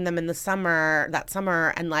had seen them in that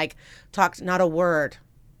summer and like talked not a word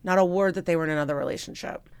that they were in another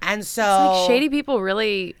relationship. And so it's like shady people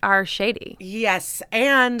really are shady. Yes.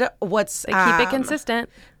 And what's they keep it consistent.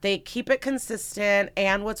 They keep it consistent.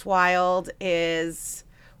 And what's wild is,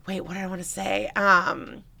 wait, what did I want to say?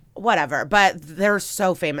 Whatever. But they're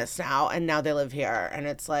so famous now, and now they live here. And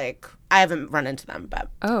it's like, I haven't run into them, but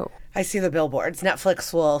I see the billboards.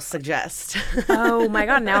 Netflix will suggest. Oh my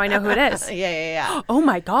God, now I know who it is. Yeah. Oh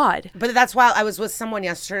my God. But that's why I was with someone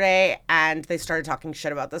yesterday and they started talking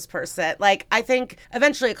shit about this person. Like, I think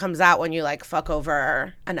eventually it comes out when you like fuck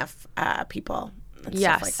over enough people.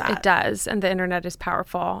 Yes, like it does. And the internet is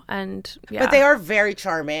powerful. And yeah. But they are very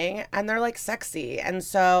charming and they're like sexy and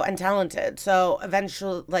talented. So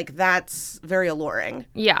eventually like that's very alluring.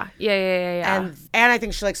 Yeah. And I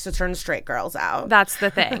think she likes to turn straight girls out. That's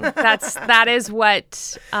the thing. That is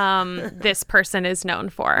what this person is known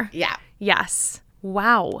for. Yeah. Yes.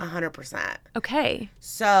 Wow. 100%. Okay.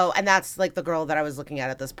 So, and that's like the girl that I was looking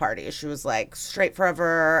at this party. She was like straight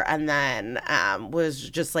forever and then was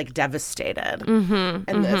just like devastated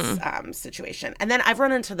in this situation. And then I've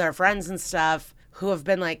run into their friends and stuff who have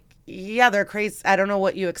been like, yeah, they're crazy. I don't know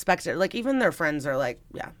what you expected. Like even their friends are like,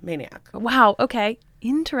 yeah, maniac. Wow. Okay.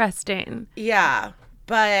 Interesting. Yeah.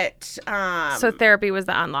 But so therapy was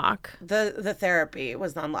the unlock. The therapy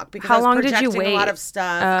was the unlock because How I was long did projecting you wait? a lot of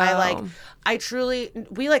stuff.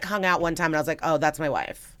 We like hung out one time and I was like, oh, that's my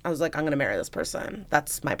wife. I was like, I'm gonna marry this person.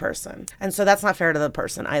 That's my person. And so that's not fair to the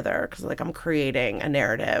person either, because like I'm creating a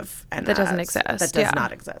narrative and that doesn't exist. That does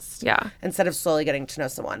not exist. Yeah. Instead of slowly getting to know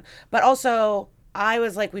someone, but also I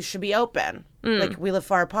was like, we should be open. Like we live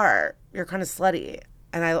far apart. You're kind of slutty.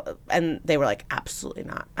 And they were like, absolutely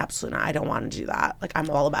not. Absolutely not. I don't want to do that. Like, I'm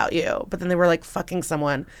all about you. But then they were like fucking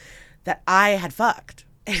someone that I had fucked.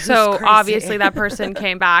 So obviously that person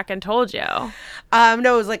came back and told you.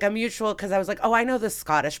 No, it was like a mutual, because I was like, oh, I know this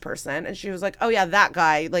Scottish person. And she was like, oh, yeah, that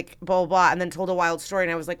guy, like, blah, blah, blah. And then told a wild story.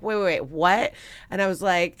 And I was like, wait, what? And I was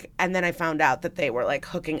like, and then I found out that they were like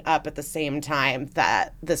hooking up at the same time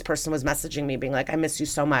that this person was messaging me being like, I miss you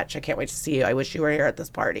so much. I can't wait to see you. I wish you were here at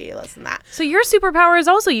this party. Listen, that. So your superpower is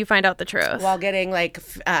also you find out the truth. While getting like,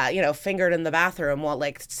 fingered in the bathroom while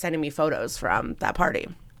like sending me photos from that party.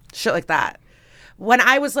 Shit like that. When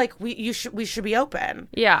I was like, we should be open.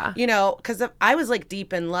 Yeah. You know, because I was like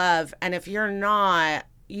deep in love. And if you're not,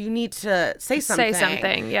 you need to say something. Say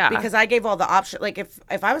something, yeah. Because I gave all the options. Like if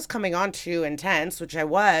I was coming on too intense, which I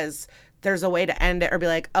was, there's a way to end it or be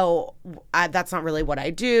like, oh, that's not really what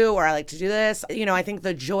I do, or I like to do this. You know, I think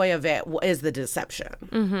the joy of it is the deception.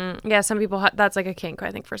 Mm-hmm. Yeah, some people, that's like a kink,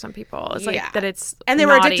 I think, for some people. It's like that it's And they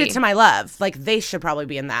naughty. were addicted to my love. Like, they should probably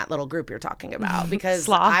be in that little group you're talking about, because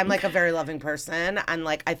I'm like a very loving person, and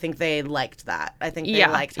like I think they liked that. I think they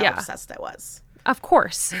liked how obsessed I was. Of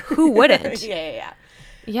course. Who wouldn't? Yeah.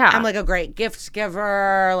 Yeah. I'm like a great gift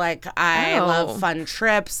giver. Like I love fun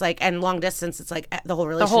trips. Like, and long distance, it's like the whole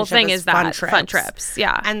relationship. The whole thing is fun that trips. Fun trips.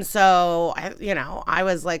 Yeah. And so, I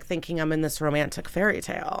was like thinking I'm in this romantic fairy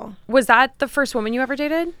tale. Was that the first woman you ever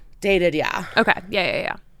dated? Dated, yeah. Okay.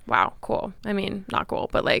 Yeah. Wow. Cool. I mean, not cool,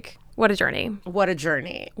 but like, what a journey. What a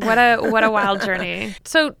journey. What a wild journey.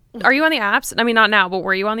 So are you on the apps? I mean, not now, but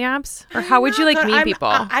were you on the apps? Or how would you like meet people?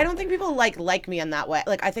 I don't think people like me in that way.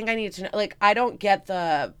 Like, I think I need to know, like, I don't get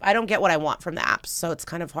what I want from the apps. So it's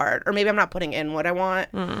kind of hard. Or maybe I'm not putting in what I want,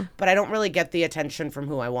 but I don't really get the attention from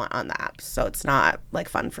who I want on the apps. So it's not like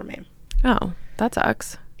fun for me. Oh, that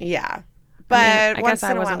sucks. Yeah. But I guess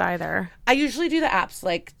I wasn't either. I usually do the apps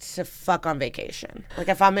like to fuck on vacation. Like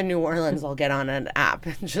if I'm in New Orleans, I'll get on an app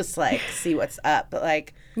and just like see what's up. But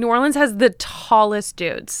like New Orleans has the tallest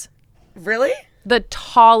dudes. Really? The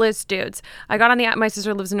tallest dudes. I got on the app. My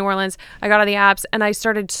sister lives in New Orleans. I got on the apps and I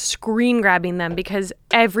started screen grabbing them because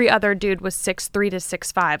every other dude was 6'3" to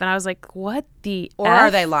 6'5", and I was like, "What the?" Or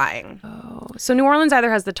are they lying? Oh, so New Orleans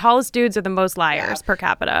either has the tallest dudes or the most liars per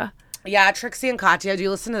capita. Yeah, Trixie and Katya. Do you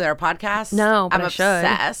listen to their podcast? No, but I'm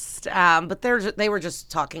obsessed. But they were just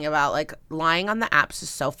talking about like lying on the apps is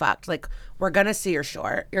so fucked. Like we're gonna see you're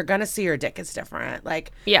short. You're gonna see your dick is different.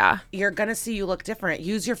 Like you're gonna see you look different.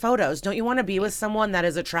 Use your photos. Don't you want to be with someone that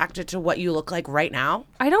is attracted to what you look like right now?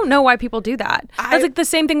 I don't know why people do that. That's like the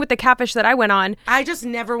same thing with the catfish that I went on. I just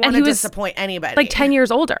never want to disappoint anybody. Like 10 years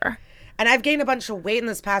older. And I've gained a bunch of weight in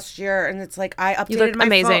this past year, and it's like I updated you look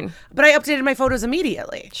amazing. But I updated my photos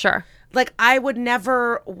immediately. Sure. Like I would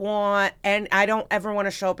never want, and I don't ever want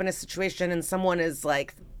to show up in a situation and someone is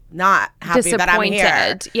like not happy that I'm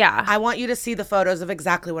here. Yeah. I want you to see the photos of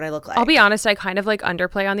exactly what I look like. I'll be honest, I kind of like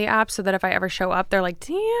underplay on the app so that if I ever show up, they're like,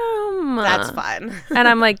 damn. That's fun. And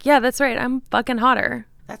I'm like, yeah, that's right. I'm fucking hotter.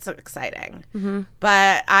 That's so exciting. Mm-hmm.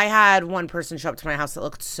 But I had one person show up to my house that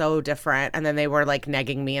looked so different, and then they were like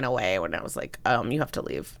negging me in a way when I was like, you have to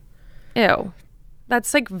leave. Ew.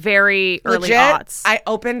 That's like very early Legit, aughts. I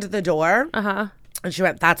opened the door. And she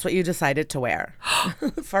went, "That's what you decided to wear."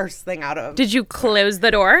 First thing out of. Did you close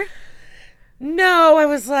the door? No, I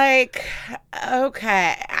was like,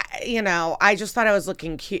 okay. I just thought I was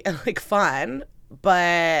looking cute, like fun.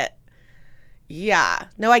 But yeah.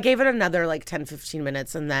 No, I gave it another like 10, 15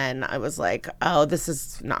 minutes. And then I was like, oh, this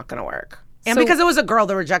is not going to work. And because it was a girl,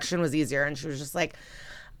 the rejection was easier. And she was just like,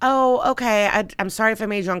 oh, okay, I'm sorry if I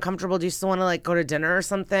made you uncomfortable. Do you still want to like go to dinner or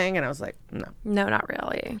something? And I was like, no. No, not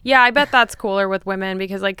really. Yeah, I bet that's cooler with women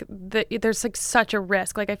because like there's like such a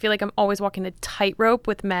risk. Like I feel like I'm always walking a tightrope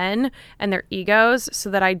with men and their egos so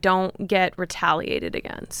that I don't get retaliated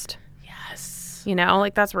against. Yes. You know,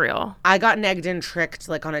 like that's real. I got negged and tricked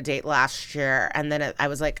like on a date last year. And then I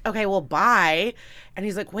was like, okay, well, bye. And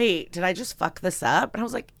he's like, wait, did I just fuck this up? And I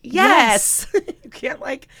was like, yes. You can't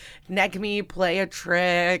like neg me, play a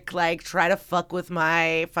trick, like try to fuck with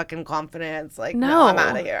my fucking confidence. Like, no I'm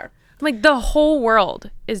out of here. Like, the whole world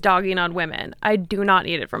is dogging on women. I do not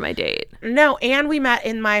need it for my date. No, and we met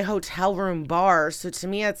in my hotel room bar. So to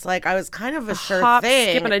me, it's like I was kind of a sure Hop, thing.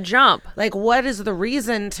 skip, and a jump. Like, what is the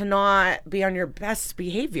reason to not be on your best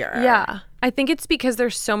behavior? Yeah. I think it's because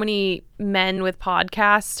there's so many men with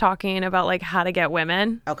podcasts talking about, like, how to get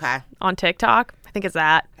women. Okay. On TikTok. I think it's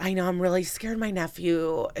that. I know. I'm really scared my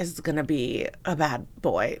nephew is going to be a bad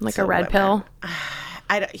boy. Like a red pill.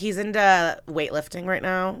 He's into weightlifting right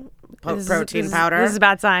now. Protein powder. This is a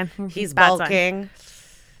bad sign. He's bulking.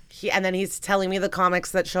 And then he's telling me the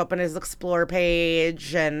comics that show up on his Explore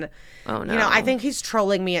page. And, oh, no. You know, I think he's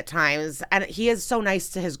trolling me at times. And he is so nice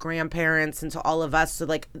to his grandparents and to all of us. So,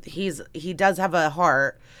 like, he does have a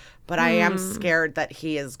heart. But I am scared that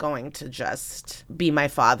he is going to just be my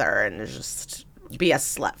father and just be a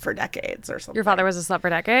slut for decades or something. Your father was a slut for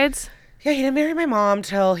decades? Yeah, he didn't marry my mom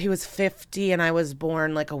till he was 50. And I was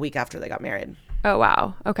born like a week after they got married. Oh,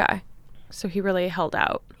 wow. Okay. So he really held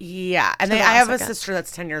out. Yeah. And I have a sister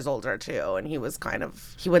that's 10 years older, too. And he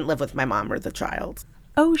wouldn't live with my mom or the child.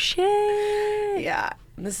 Oh, shit. Yeah.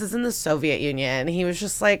 This is in the Soviet Union. He was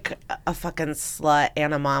just like a fucking slut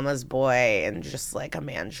and a mama's boy and just like a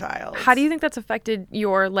man-child. How do you think that's affected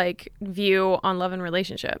your, like, view on love and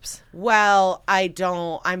relationships? Well,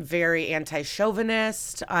 I'm very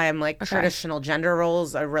anti-chauvinist. I'm like traditional gender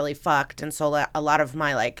roles are really fucked. And so a lot of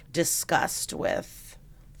my like disgust with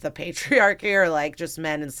the patriarchy or like just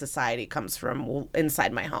men in society comes from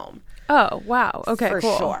inside my home. Oh, wow. Okay, for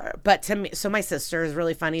cool. sure. But to me, so my sister is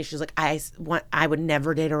really funny. She's like, I would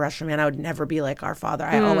never date a Russian man. I would never be like our father.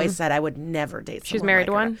 I always said I would never date someone. She's married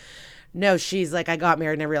like one? her. No, she's like, I got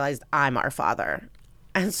married and I realized I'm our father.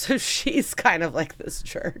 And so she's kind of like this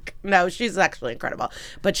jerk. No, she's actually incredible.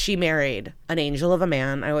 But she married an angel of a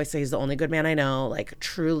man. I always say he's the only good man I know. Like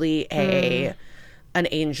truly an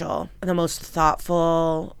angel. The most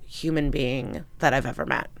thoughtful human being that I've ever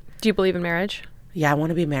met. Do you believe in marriage? Yeah, I want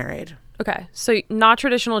to be married. Okay. So not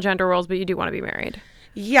traditional gender roles, but you do want to be married.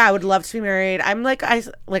 Yeah, I would love to be married. I'm like I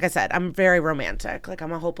said, I'm very romantic. Like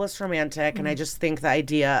I'm a hopeless romantic. And I just think the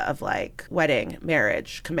idea of like wedding,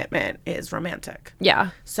 marriage, commitment is romantic. Yeah.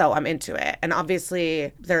 So I'm into it. And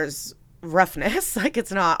obviously there's roughness. Like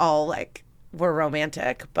it's not all like we're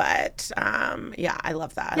romantic, but yeah, I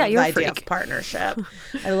love that. Yeah, you're the a idea freak. of partnership.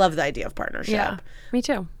 I love the idea of partnership. Yeah, me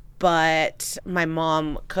too. But my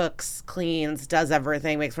mom cooks, cleans, does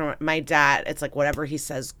everything, makes my dad, it's like whatever he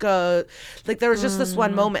says goes. Like there was just this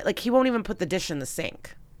one moment, like he won't even put the dish in the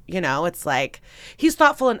sink. You know, it's like he's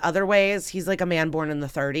thoughtful in other ways. He's like a man born in the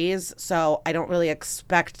 30s. So I don't really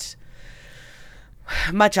expect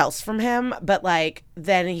much else from him. But like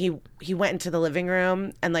then he went into the living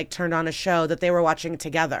room and like turned on a show that they were watching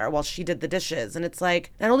together while she did the dishes. And it's like,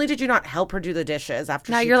 not only did you not help her do the dishes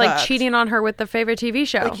after now she you're cooked, like cheating on her with the favorite TV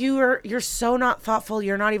show. like you're so not thoughtful.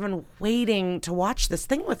 You're not even waiting to watch this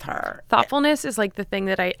thing with her. Thoughtfulness is like the thing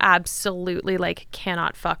that I absolutely like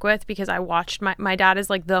cannot fuck with, because I watched my dad is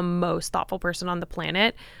like the most thoughtful person on the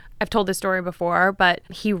planet. I've told this story before, but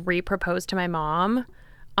he re-proposed to my mom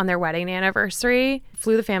on their wedding anniversary,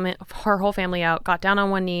 flew her whole family out, got down on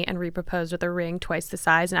one knee and re-proposed with a ring twice the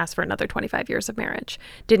size and asked for another 25 years of marriage.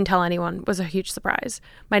 Didn't tell anyone. Was a huge surprise.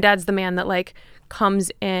 My dad's the man that like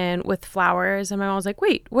comes in with flowers and my mom was like,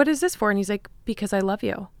 wait, what is this for? And he's like, because I love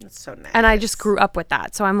you. That's so nice. And I just grew up with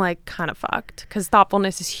that. So I'm like kind of fucked because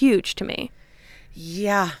thoughtfulness is huge to me.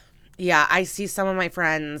 Yeah. Yeah, I see some of my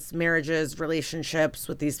friends' marriages, relationships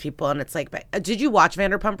with these people, and it's like, did you watch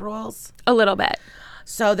Vanderpump Rules? A little bit.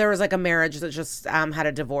 So there was like a marriage that just had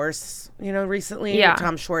a divorce, you know, recently. Yeah.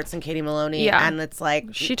 Tom Schwartz and Katie Maloney. Yeah. And it's like,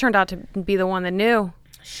 She turned out to be the one that knew.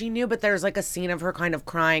 she knew, but there's like a scene of her kind of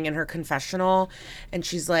crying in her confessional. And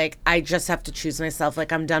she's like, I just have to choose myself.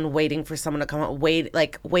 Like, I'm done waiting for someone to come out,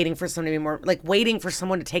 waiting for someone to be more, like waiting for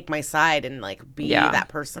someone to take my side and like be that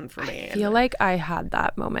person for me. I feel like I had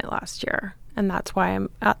that moment last year. And that's why I'm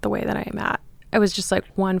at the way that I am at. It was just like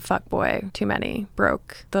one fuckboy too many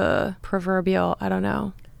broke the proverbial, I don't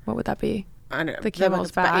know, what would that be? I don't know. The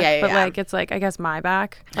camel's back. Yeah, but like, it's like, I guess my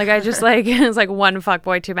back. Like I just like, it's like one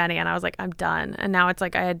fuckboy too many. And I was like, I'm done. And now it's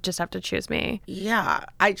like, I just have to choose me. Yeah.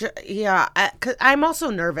 Cause I'm also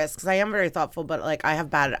nervous because I am very thoughtful, but like I have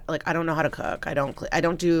bad, like I don't know how to cook. I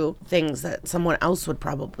don't do things that someone else would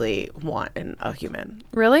probably want in a human.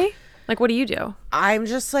 Really? Like, what do you do? I'm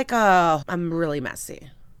just like I'm really messy.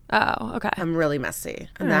 Oh, okay. I'm really messy,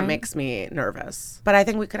 and that makes me nervous. But I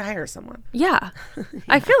think we could hire someone. Yeah.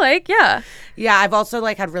 I feel like, yeah. Yeah, I've also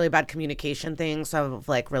like had really bad communication things, so I've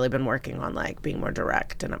like really been working on like being more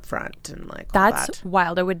direct and upfront and like all That's that.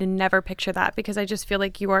 wild. I would never picture that because I just feel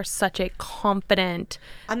like you are such a confident,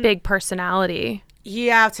 big personality.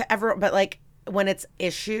 Yeah, to everyone, but like when it's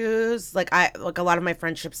issues, like a lot of my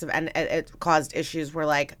friendships have, and it caused issues where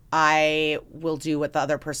like I will do what the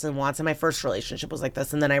other person wants. And my first relationship was like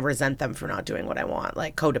this, and then I resent them for not doing what I want,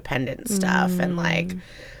 like codependent stuff, and like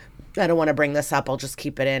I don't want to bring this up. I'll just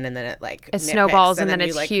keep it in, and then it snowballs, and then you,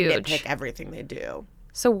 it's like, huge. Nitpick everything they do.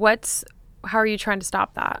 So how are you trying to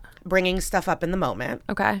stop that? Bringing stuff up in the moment.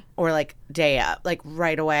 Okay. Or like day up, like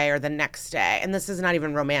right away or the next day. And this is not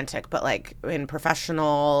even romantic, but like in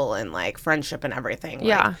professional and like friendship and everything.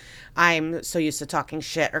 Yeah. Like, I'm so used to talking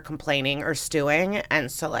shit or complaining or stewing.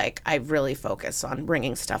 And so like I really focus on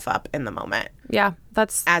bringing stuff up in the moment. Yeah.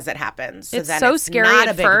 That's as it happens. So it's then so it's scary not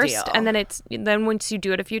at a big first, deal. and then once you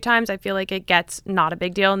do it a few times, I feel like it gets not a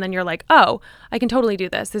big deal, and then you're like, oh, I can totally do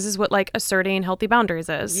this. This is what like asserting healthy boundaries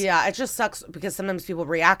is. Yeah, it just sucks because sometimes people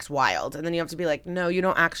react wild, and then you have to be like, no, you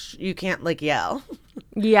don't you can't like yell.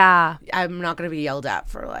 Yeah. I'm not going to be yelled at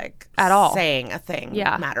for like at all saying a thing.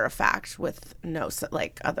 Yeah. Matter of fact, with no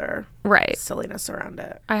like other silliness around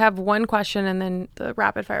it. I have one question and then the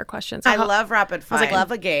rapid fire questions. I love rapid fire. I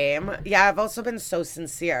love a game. Yeah, I've also been so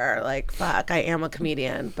sincere. Like, fuck, I am a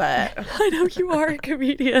comedian, but I know you are a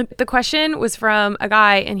comedian. The question was from a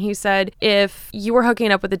guy, and he said, if you were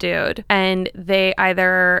hooking up with a dude and they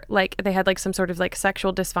either like they had like some sort of like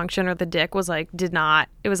sexual dysfunction, or the dick was like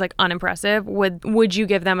it was like unimpressive, would you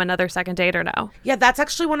give them another second date or no? Yeah, that's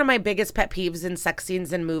actually one of my biggest pet peeves in sex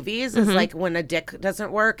scenes in movies is like when a dick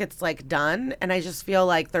doesn't work, it's like done. And I just feel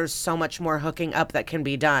like there's so much more hooking up that can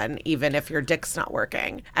be done even if your dick's not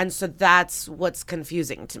working. And so that's what's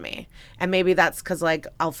confusing to me. And maybe that's because like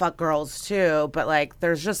I'll fuck girls too, but like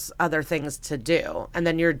there's just other things to do. And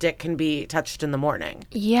then your dick can be touched in the morning.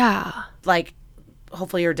 Yeah. Like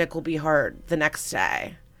hopefully your dick will be hard the next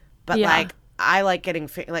day. But like I like getting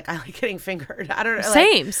fingered. I don't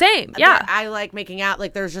know. Same. Yeah. I like making out.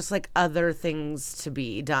 Like there's just like other things to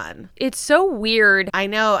be done. It's so weird. I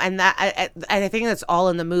know. And that I think that's all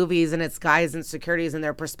in the movies, and it's guys' insecurities and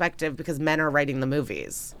their perspective because men are writing the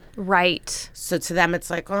movies. Right. So to them,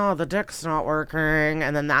 it's like, oh, the dick's not working.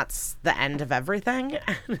 And then that's the end of everything.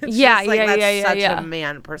 That's such a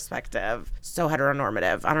man perspective. So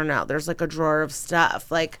heteronormative. I don't know. There's like a drawer of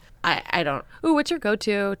stuff. Like, I don't. Ooh, what's your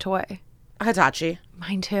go-to toy? Hitachi.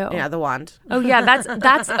 Mine too. Yeah, the wand. Oh yeah, that's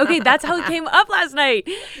okay. That's how it came up last night.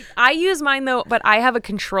 I use mine though, but I have a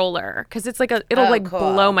controller because it's like it'll cool.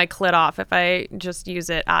 blow my clit off if I just use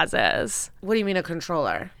it as is. What do you mean a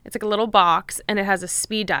controller? It's like a little box and it has a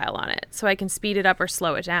speed dial on it, so I can speed it up or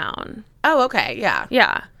slow it down. Oh, okay, yeah.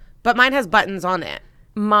 Yeah. But mine has buttons on it.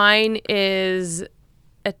 Mine is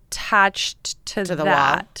attached to the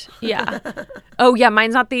that wall. Yeah. Oh yeah,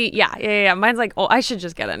 mine's not the yeah mine's like, oh, I should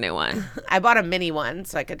just get a new one. I bought a mini one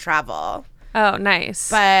so I could travel. Oh,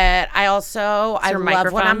 nice. But I also I love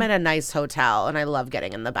microphone? when I'm in a nice hotel and I love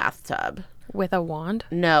getting in the bathtub. With a wand?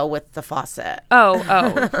 No, with the faucet. Oh.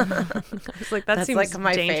 I was like, that seems like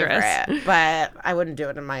my dangerous. favorite. But I wouldn't do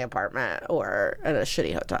it in my apartment or at a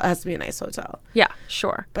shitty hotel. It has to be a nice hotel. Yeah,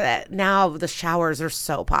 sure. But now the showers are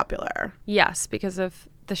so popular. Yes, because of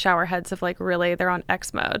the shower heads have like really, they're on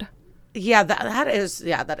X mode. Yeah, that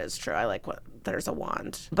is true. I like there's a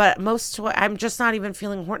wand. But I'm just not even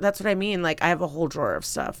feeling horny. That's what I mean. Like I have a whole drawer of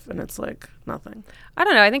stuff and it's like nothing. I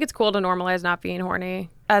don't know. I think it's cool to normalize not being horny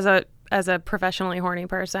as a professionally horny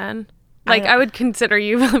person. Like I would consider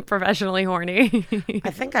you professionally horny.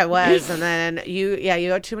 I think I was, and then you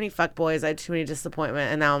had too many fuckboys. I had too many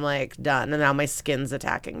disappointment, and now I'm like done. And now my skin's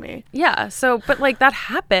attacking me. Yeah. So, but like that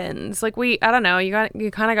happens. Like I don't know.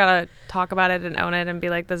 You kind of gotta talk about it and own it and be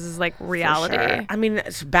like, this is like reality. Sure. I mean,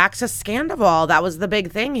 back to Scandival. That was the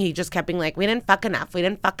big thing. He just kept being like, we didn't fuck enough.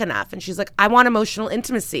 And she's like, I want emotional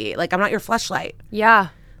intimacy. Like I'm not your fleshlight. Yeah.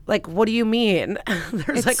 Like, what do you mean?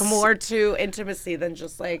 There's like more to intimacy than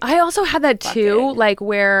just like. I also had that fucking. too, like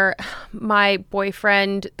where my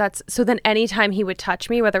boyfriend, so then anytime he would touch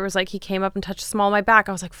me, whether it was like he came up and touched the small of my back,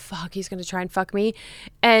 I was like, fuck, he's going to try and fuck me.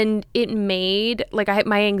 And it made, like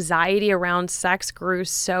my anxiety around sex grew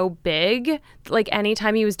so big. Like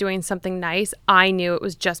anytime he was doing something nice, I knew it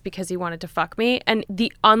was just because he wanted to fuck me. And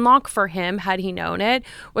the unlock for him, had he known it,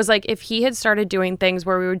 was like if he had started doing things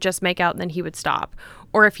where we would just make out and then he would stop.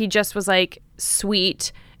 Or if he just was like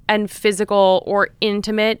sweet and physical or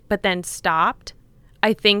intimate, but then stopped,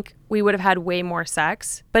 I think we would have had way more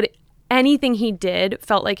sex. But anything he did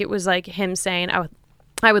felt like it was like him saying,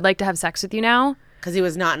 I would like to have sex with you now. Because he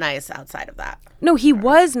was not nice outside of that. No, he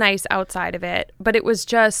was nice outside of it. But it was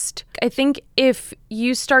just, I think if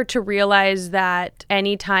you start to realize that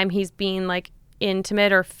anytime he's being like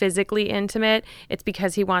intimate or physically intimate, it's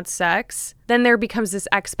because he wants sex, then there becomes this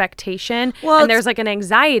expectation and there's like an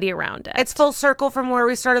anxiety around it. It's full circle from where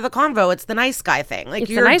we started the convo. It's the nice guy thing. Like,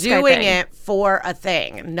 you're doing it for a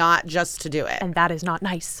thing, not just to do it. And that is not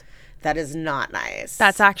nice. That is not nice.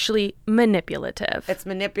 That's actually manipulative. It's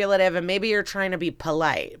manipulative, and maybe you're trying to be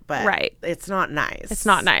polite, but it's not nice. It's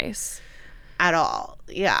not nice. At all.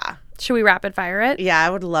 Yeah. Should we rapid fire it? Yeah, I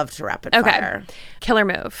would love to rapid fire. Killer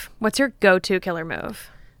move. What's your go-to killer move?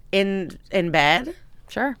 In bed?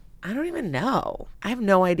 Sure. I don't even know. I have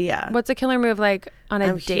no idea. What's a killer move like on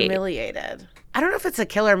a date? I'm humiliated. I don't know if it's a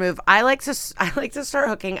killer move. I like to start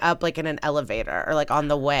hooking up like in an elevator or like on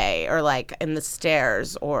the way or like in the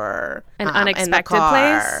stairs or an unexpected in the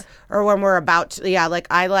car, place or when we're about to. Yeah, like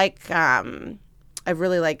I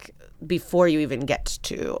really like before you even get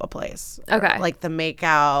to a place. Okay. Like the make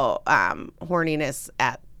out horniness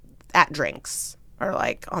at drinks or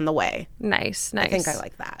like on the way. Nice. I think I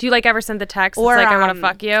like that. Do you like ever send the text or that's like, I want to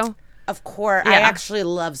fuck you? Of course. Yeah. I actually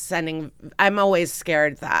love sending. I'm always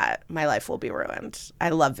scared that my life will be ruined. I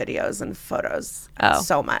love videos and photos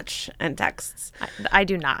so much and texts. I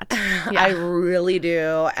do not. Yeah. I really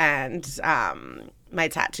do. And my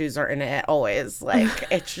tattoos are in it always. Like,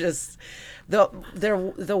 it's just the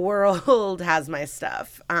world has my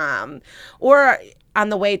stuff. Or on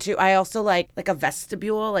the way to, I also like a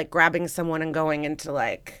vestibule, like grabbing someone and going into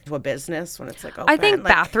like to a business when it's like open. I think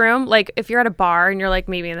like, bathroom, like if you're at a bar and you're like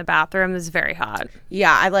maybe in the bathroom, is very hot.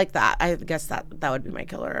 Yeah, I like that. I guess that would be my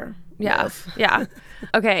killer move. Yeah.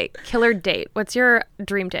 Okay, killer date. What's your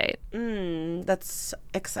dream date? That's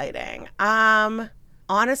exciting.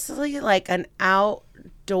 Honestly, like an outdoor,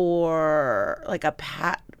 like a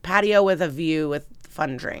patio with a view with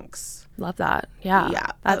fun drinks. Love that.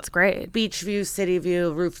 Yeah. That's great. Beach view, city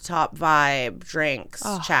view, rooftop vibe, drinks,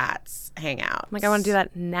 chats, hangouts. Like, I want to do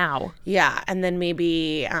that now. Yeah. And then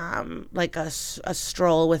maybe like a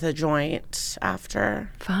stroll with a joint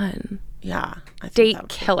after. Fun. Yeah. I think date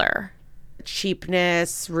killer.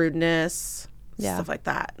 Cheapness, rudeness. Yeah. Stuff like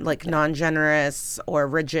that. Like non-generous or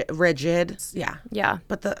rigid. Yeah. Yeah.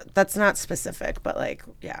 But that's not specific, but like,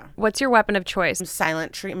 yeah. What's your weapon of choice?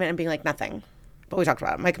 Silent treatment and being like nothing. But we talked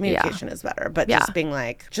about it. My communication is better. But just being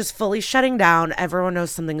like, just fully shutting down. Everyone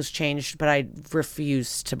knows something's changed, but I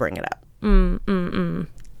refuse to bring it up.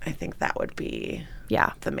 I think that would be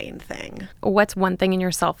the main thing. What's one thing in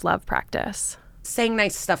your self-love practice? Saying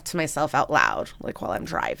nice stuff to myself out loud, like while I'm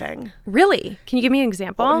driving. Really? Can you give me an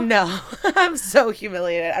example? Oh, no. I'm so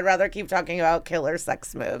humiliated. I'd rather keep talking about killer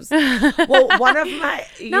sex moves. Well, one of my...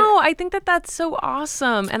 No, I think that's so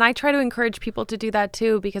awesome. And I try to encourage people to do that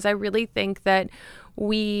too, because I really think that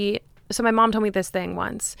So my mom told me this thing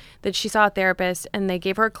once, that she saw a therapist and they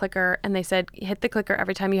gave her a clicker and they said, hit the clicker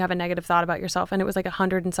every time you have a negative thought about yourself. And it was like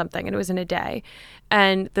 100 and something, and it was in a day.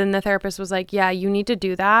 And then the therapist was like, yeah, you need to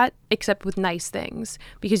do that, except with nice things,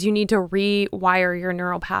 because you need to rewire your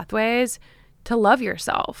neural pathways to love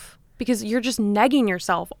yourself, because you're just negging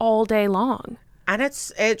yourself all day long. And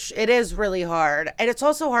it is really hard. And it's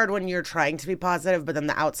also hard when you're trying to be positive, but then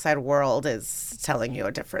the outside world is telling you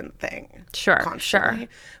a different thing. Sure.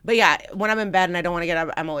 But yeah, when I'm in bed and I don't want to get up,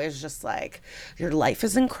 I'm always just like, your life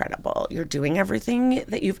is incredible. You're doing everything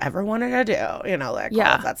that you've ever wanted to do. You know, like all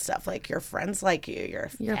of that stuff. Like, your friends like you. Your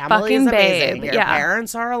family is amazing. Babe. Your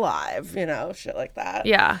parents are alive. You know, shit like that.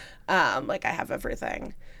 Yeah. Like, I have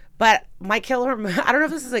everything. But my killer move, I don't know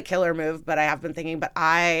if this is a killer move, but I have been thinking, but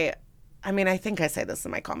I think I say this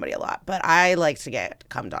in my comedy a lot, but I like to get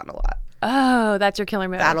cummed on a lot. Oh, that's your killer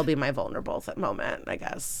move. That'll be my vulnerable moment, I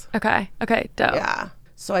guess. Okay, dope. Yeah.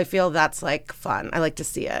 So I feel that's like fun. I like to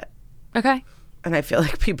see it. Okay. And I feel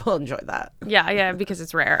like people enjoy that. Yeah, because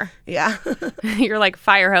it's rare. Yeah. You're like,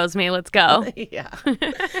 fire hose me, let's go. Yeah.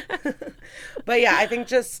 But yeah, I think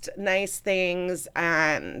just nice things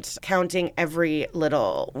and counting every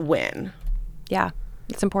little win. Yeah,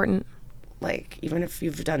 it's important. Like, even if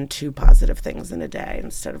you've done 2 positive things in a day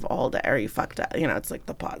instead of all day, or you fucked up, you know, it's like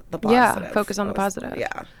the positive. Yeah, focus on the positive.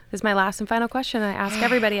 Yeah. This is my last and final question. I ask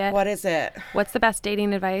everybody it. What is it? What's the best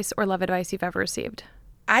dating advice or love advice you've ever received?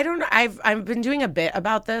 I don't know. I've been doing a bit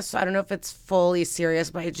about this, so I don't know if it's fully serious,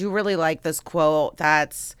 but I do really like this quote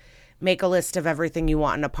that's, make a list of everything you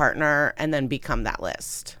want in a partner and then become that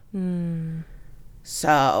list.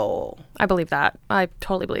 So I believe that. I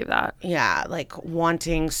totally believe that. Yeah, like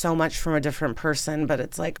wanting so much from a different person, but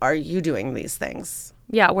it's like, are you doing these things?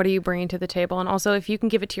 Yeah, what are you bringing to the table? And also, if you can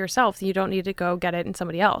give it to yourself, you don't need to go get it in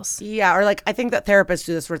somebody else. Yeah, or like I think that therapists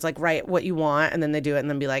do this where it's like, write what you want, and then they do it and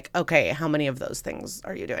then be like, okay, how many of those things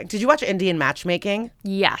are you doing? Did you watch Indian Matchmaking?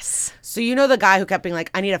 Yes. So you know the guy who kept being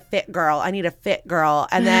like, I need a fit girl, I need a fit girl.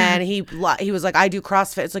 And then he was like, I do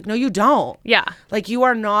CrossFit. It's like, no, you don't. Yeah. Like, you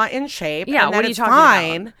are not in shape. Yeah, and what are you it's talking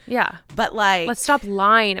fine, about? Yeah. But like, let's stop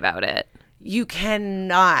lying about it. You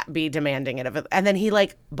cannot be demanding it of it. And then he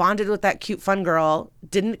like bonded with that cute fun girl,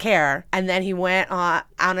 didn't care. And then he went on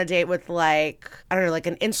a date with like, I don't know, like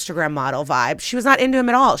an Instagram model vibe. She was not into him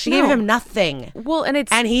at all. She gave him nothing. Well,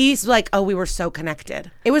 and he's like, oh, we were so connected.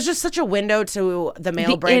 It was just such a window to the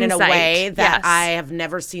male brain insight, in a way that yes. I have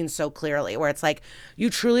never seen so clearly, where it's like, you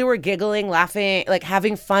truly were giggling, laughing, like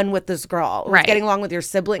having fun with this girl. Right. Getting along with your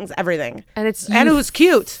siblings, everything. And it was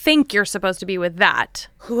cute. Think you're supposed to be with that.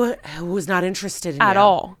 Who was not interested in at you.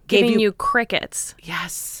 all. Giving you crickets.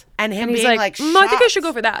 Yes. And him he's being like shocked. I think I should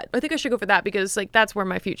go for that. I think I should go for that because like that's where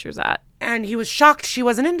my future's at. And he was shocked she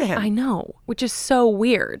wasn't into him. I know, which is so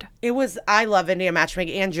weird. I love Indian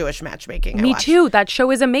matchmaking and Jewish matchmaking. Me too. That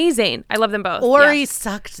show is amazing. I love them both. Ori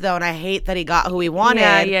sucked though, and I hate that he got who he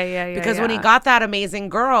wanted. Yeah. Because when he got that amazing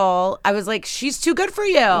girl, I was like, she's too good for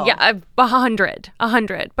you. Yeah, 100.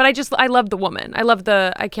 But I love the woman.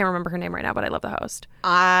 I can't remember her name right now, but I love the host.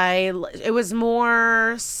 It was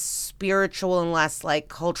more spiritual and less like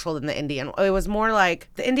cultural than the Indian. It was more like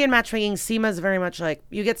the Indian matchmaking. Seema is very much like,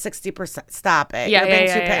 you get 60%. Stop it. Yeah, You're being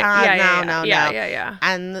too no. Yeah.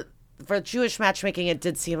 And for Jewish matchmaking, it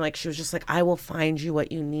did seem like she was just like, I will find you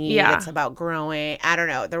what you need. Yeah. It's about growing. I don't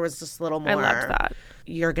know. There was just a little more. I loved that.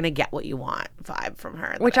 You're going to get what you want vibe from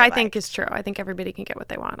her. Which I think is true. I think everybody can get what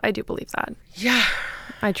they want. I do believe that. Yeah.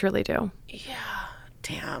 I truly do. Yeah.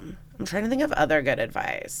 Damn. I'm trying to think of other good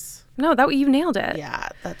advice. No, you nailed it. Yeah,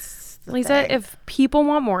 that's the Liza, thing. if people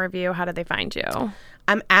want more of you, how do they find you?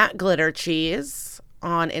 I'm at Glitter Cheese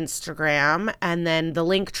on Instagram, and then the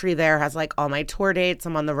link tree there has like all my tour dates.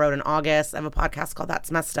 I'm on the road in August. I have a podcast called That's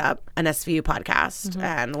Messed Up, an SVU podcast,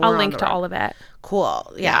 and I'll link to all of it.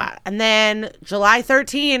 Cool. Yeah. And then July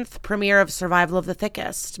 13th, premiere of Survival of the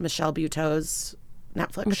Thickest, Michelle Buteau's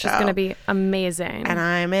Netflix show. Which is going to be amazing. And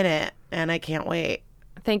I'm in it, and I can't wait.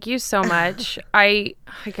 Thank you so much. I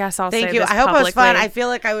guess I'll say Thank you. this I hope publicly. it was fun. I feel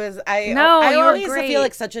like I always feel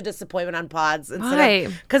like such a disappointment on pods.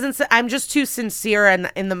 Because I'm just too sincere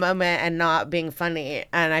and in the moment and not being funny,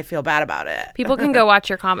 and I feel bad about it. People can go watch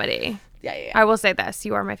your comedy. Yeah. I will say this.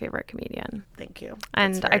 You are my favorite comedian. Thank you.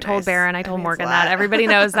 And I told Baron, I told Morgan that. Everybody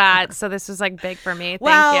knows that. So this was like big for me.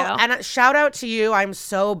 Thank you. And shout out to you. I'm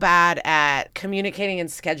so bad at communicating and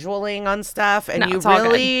scheduling on stuff. And you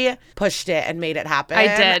really pushed it and made it happen.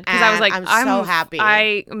 I did. Because I was like, I'm so happy.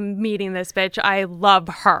 I'm meeting this bitch. I love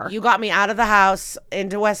her. You got me out of the house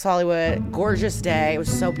into West Hollywood. Gorgeous day. It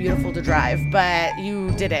was so beautiful to drive. But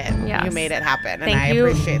you did it. Yes. You made it happen. And Thank I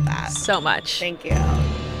appreciate that so much. Thank you.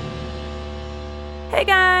 Hey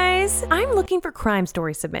guys, I'm looking for crime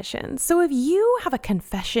story submissions. So if you have a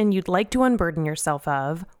confession you'd like to unburden yourself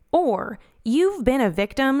of, or you've been a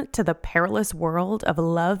victim to the perilous world of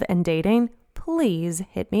love and dating, please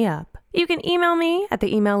hit me up. You can email me at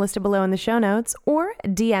the email listed below in the show notes or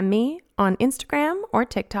DM me on Instagram or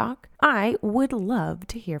TikTok. I would love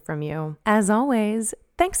to hear from you. As always,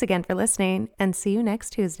 thanks again for listening and see you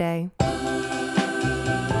next Tuesday.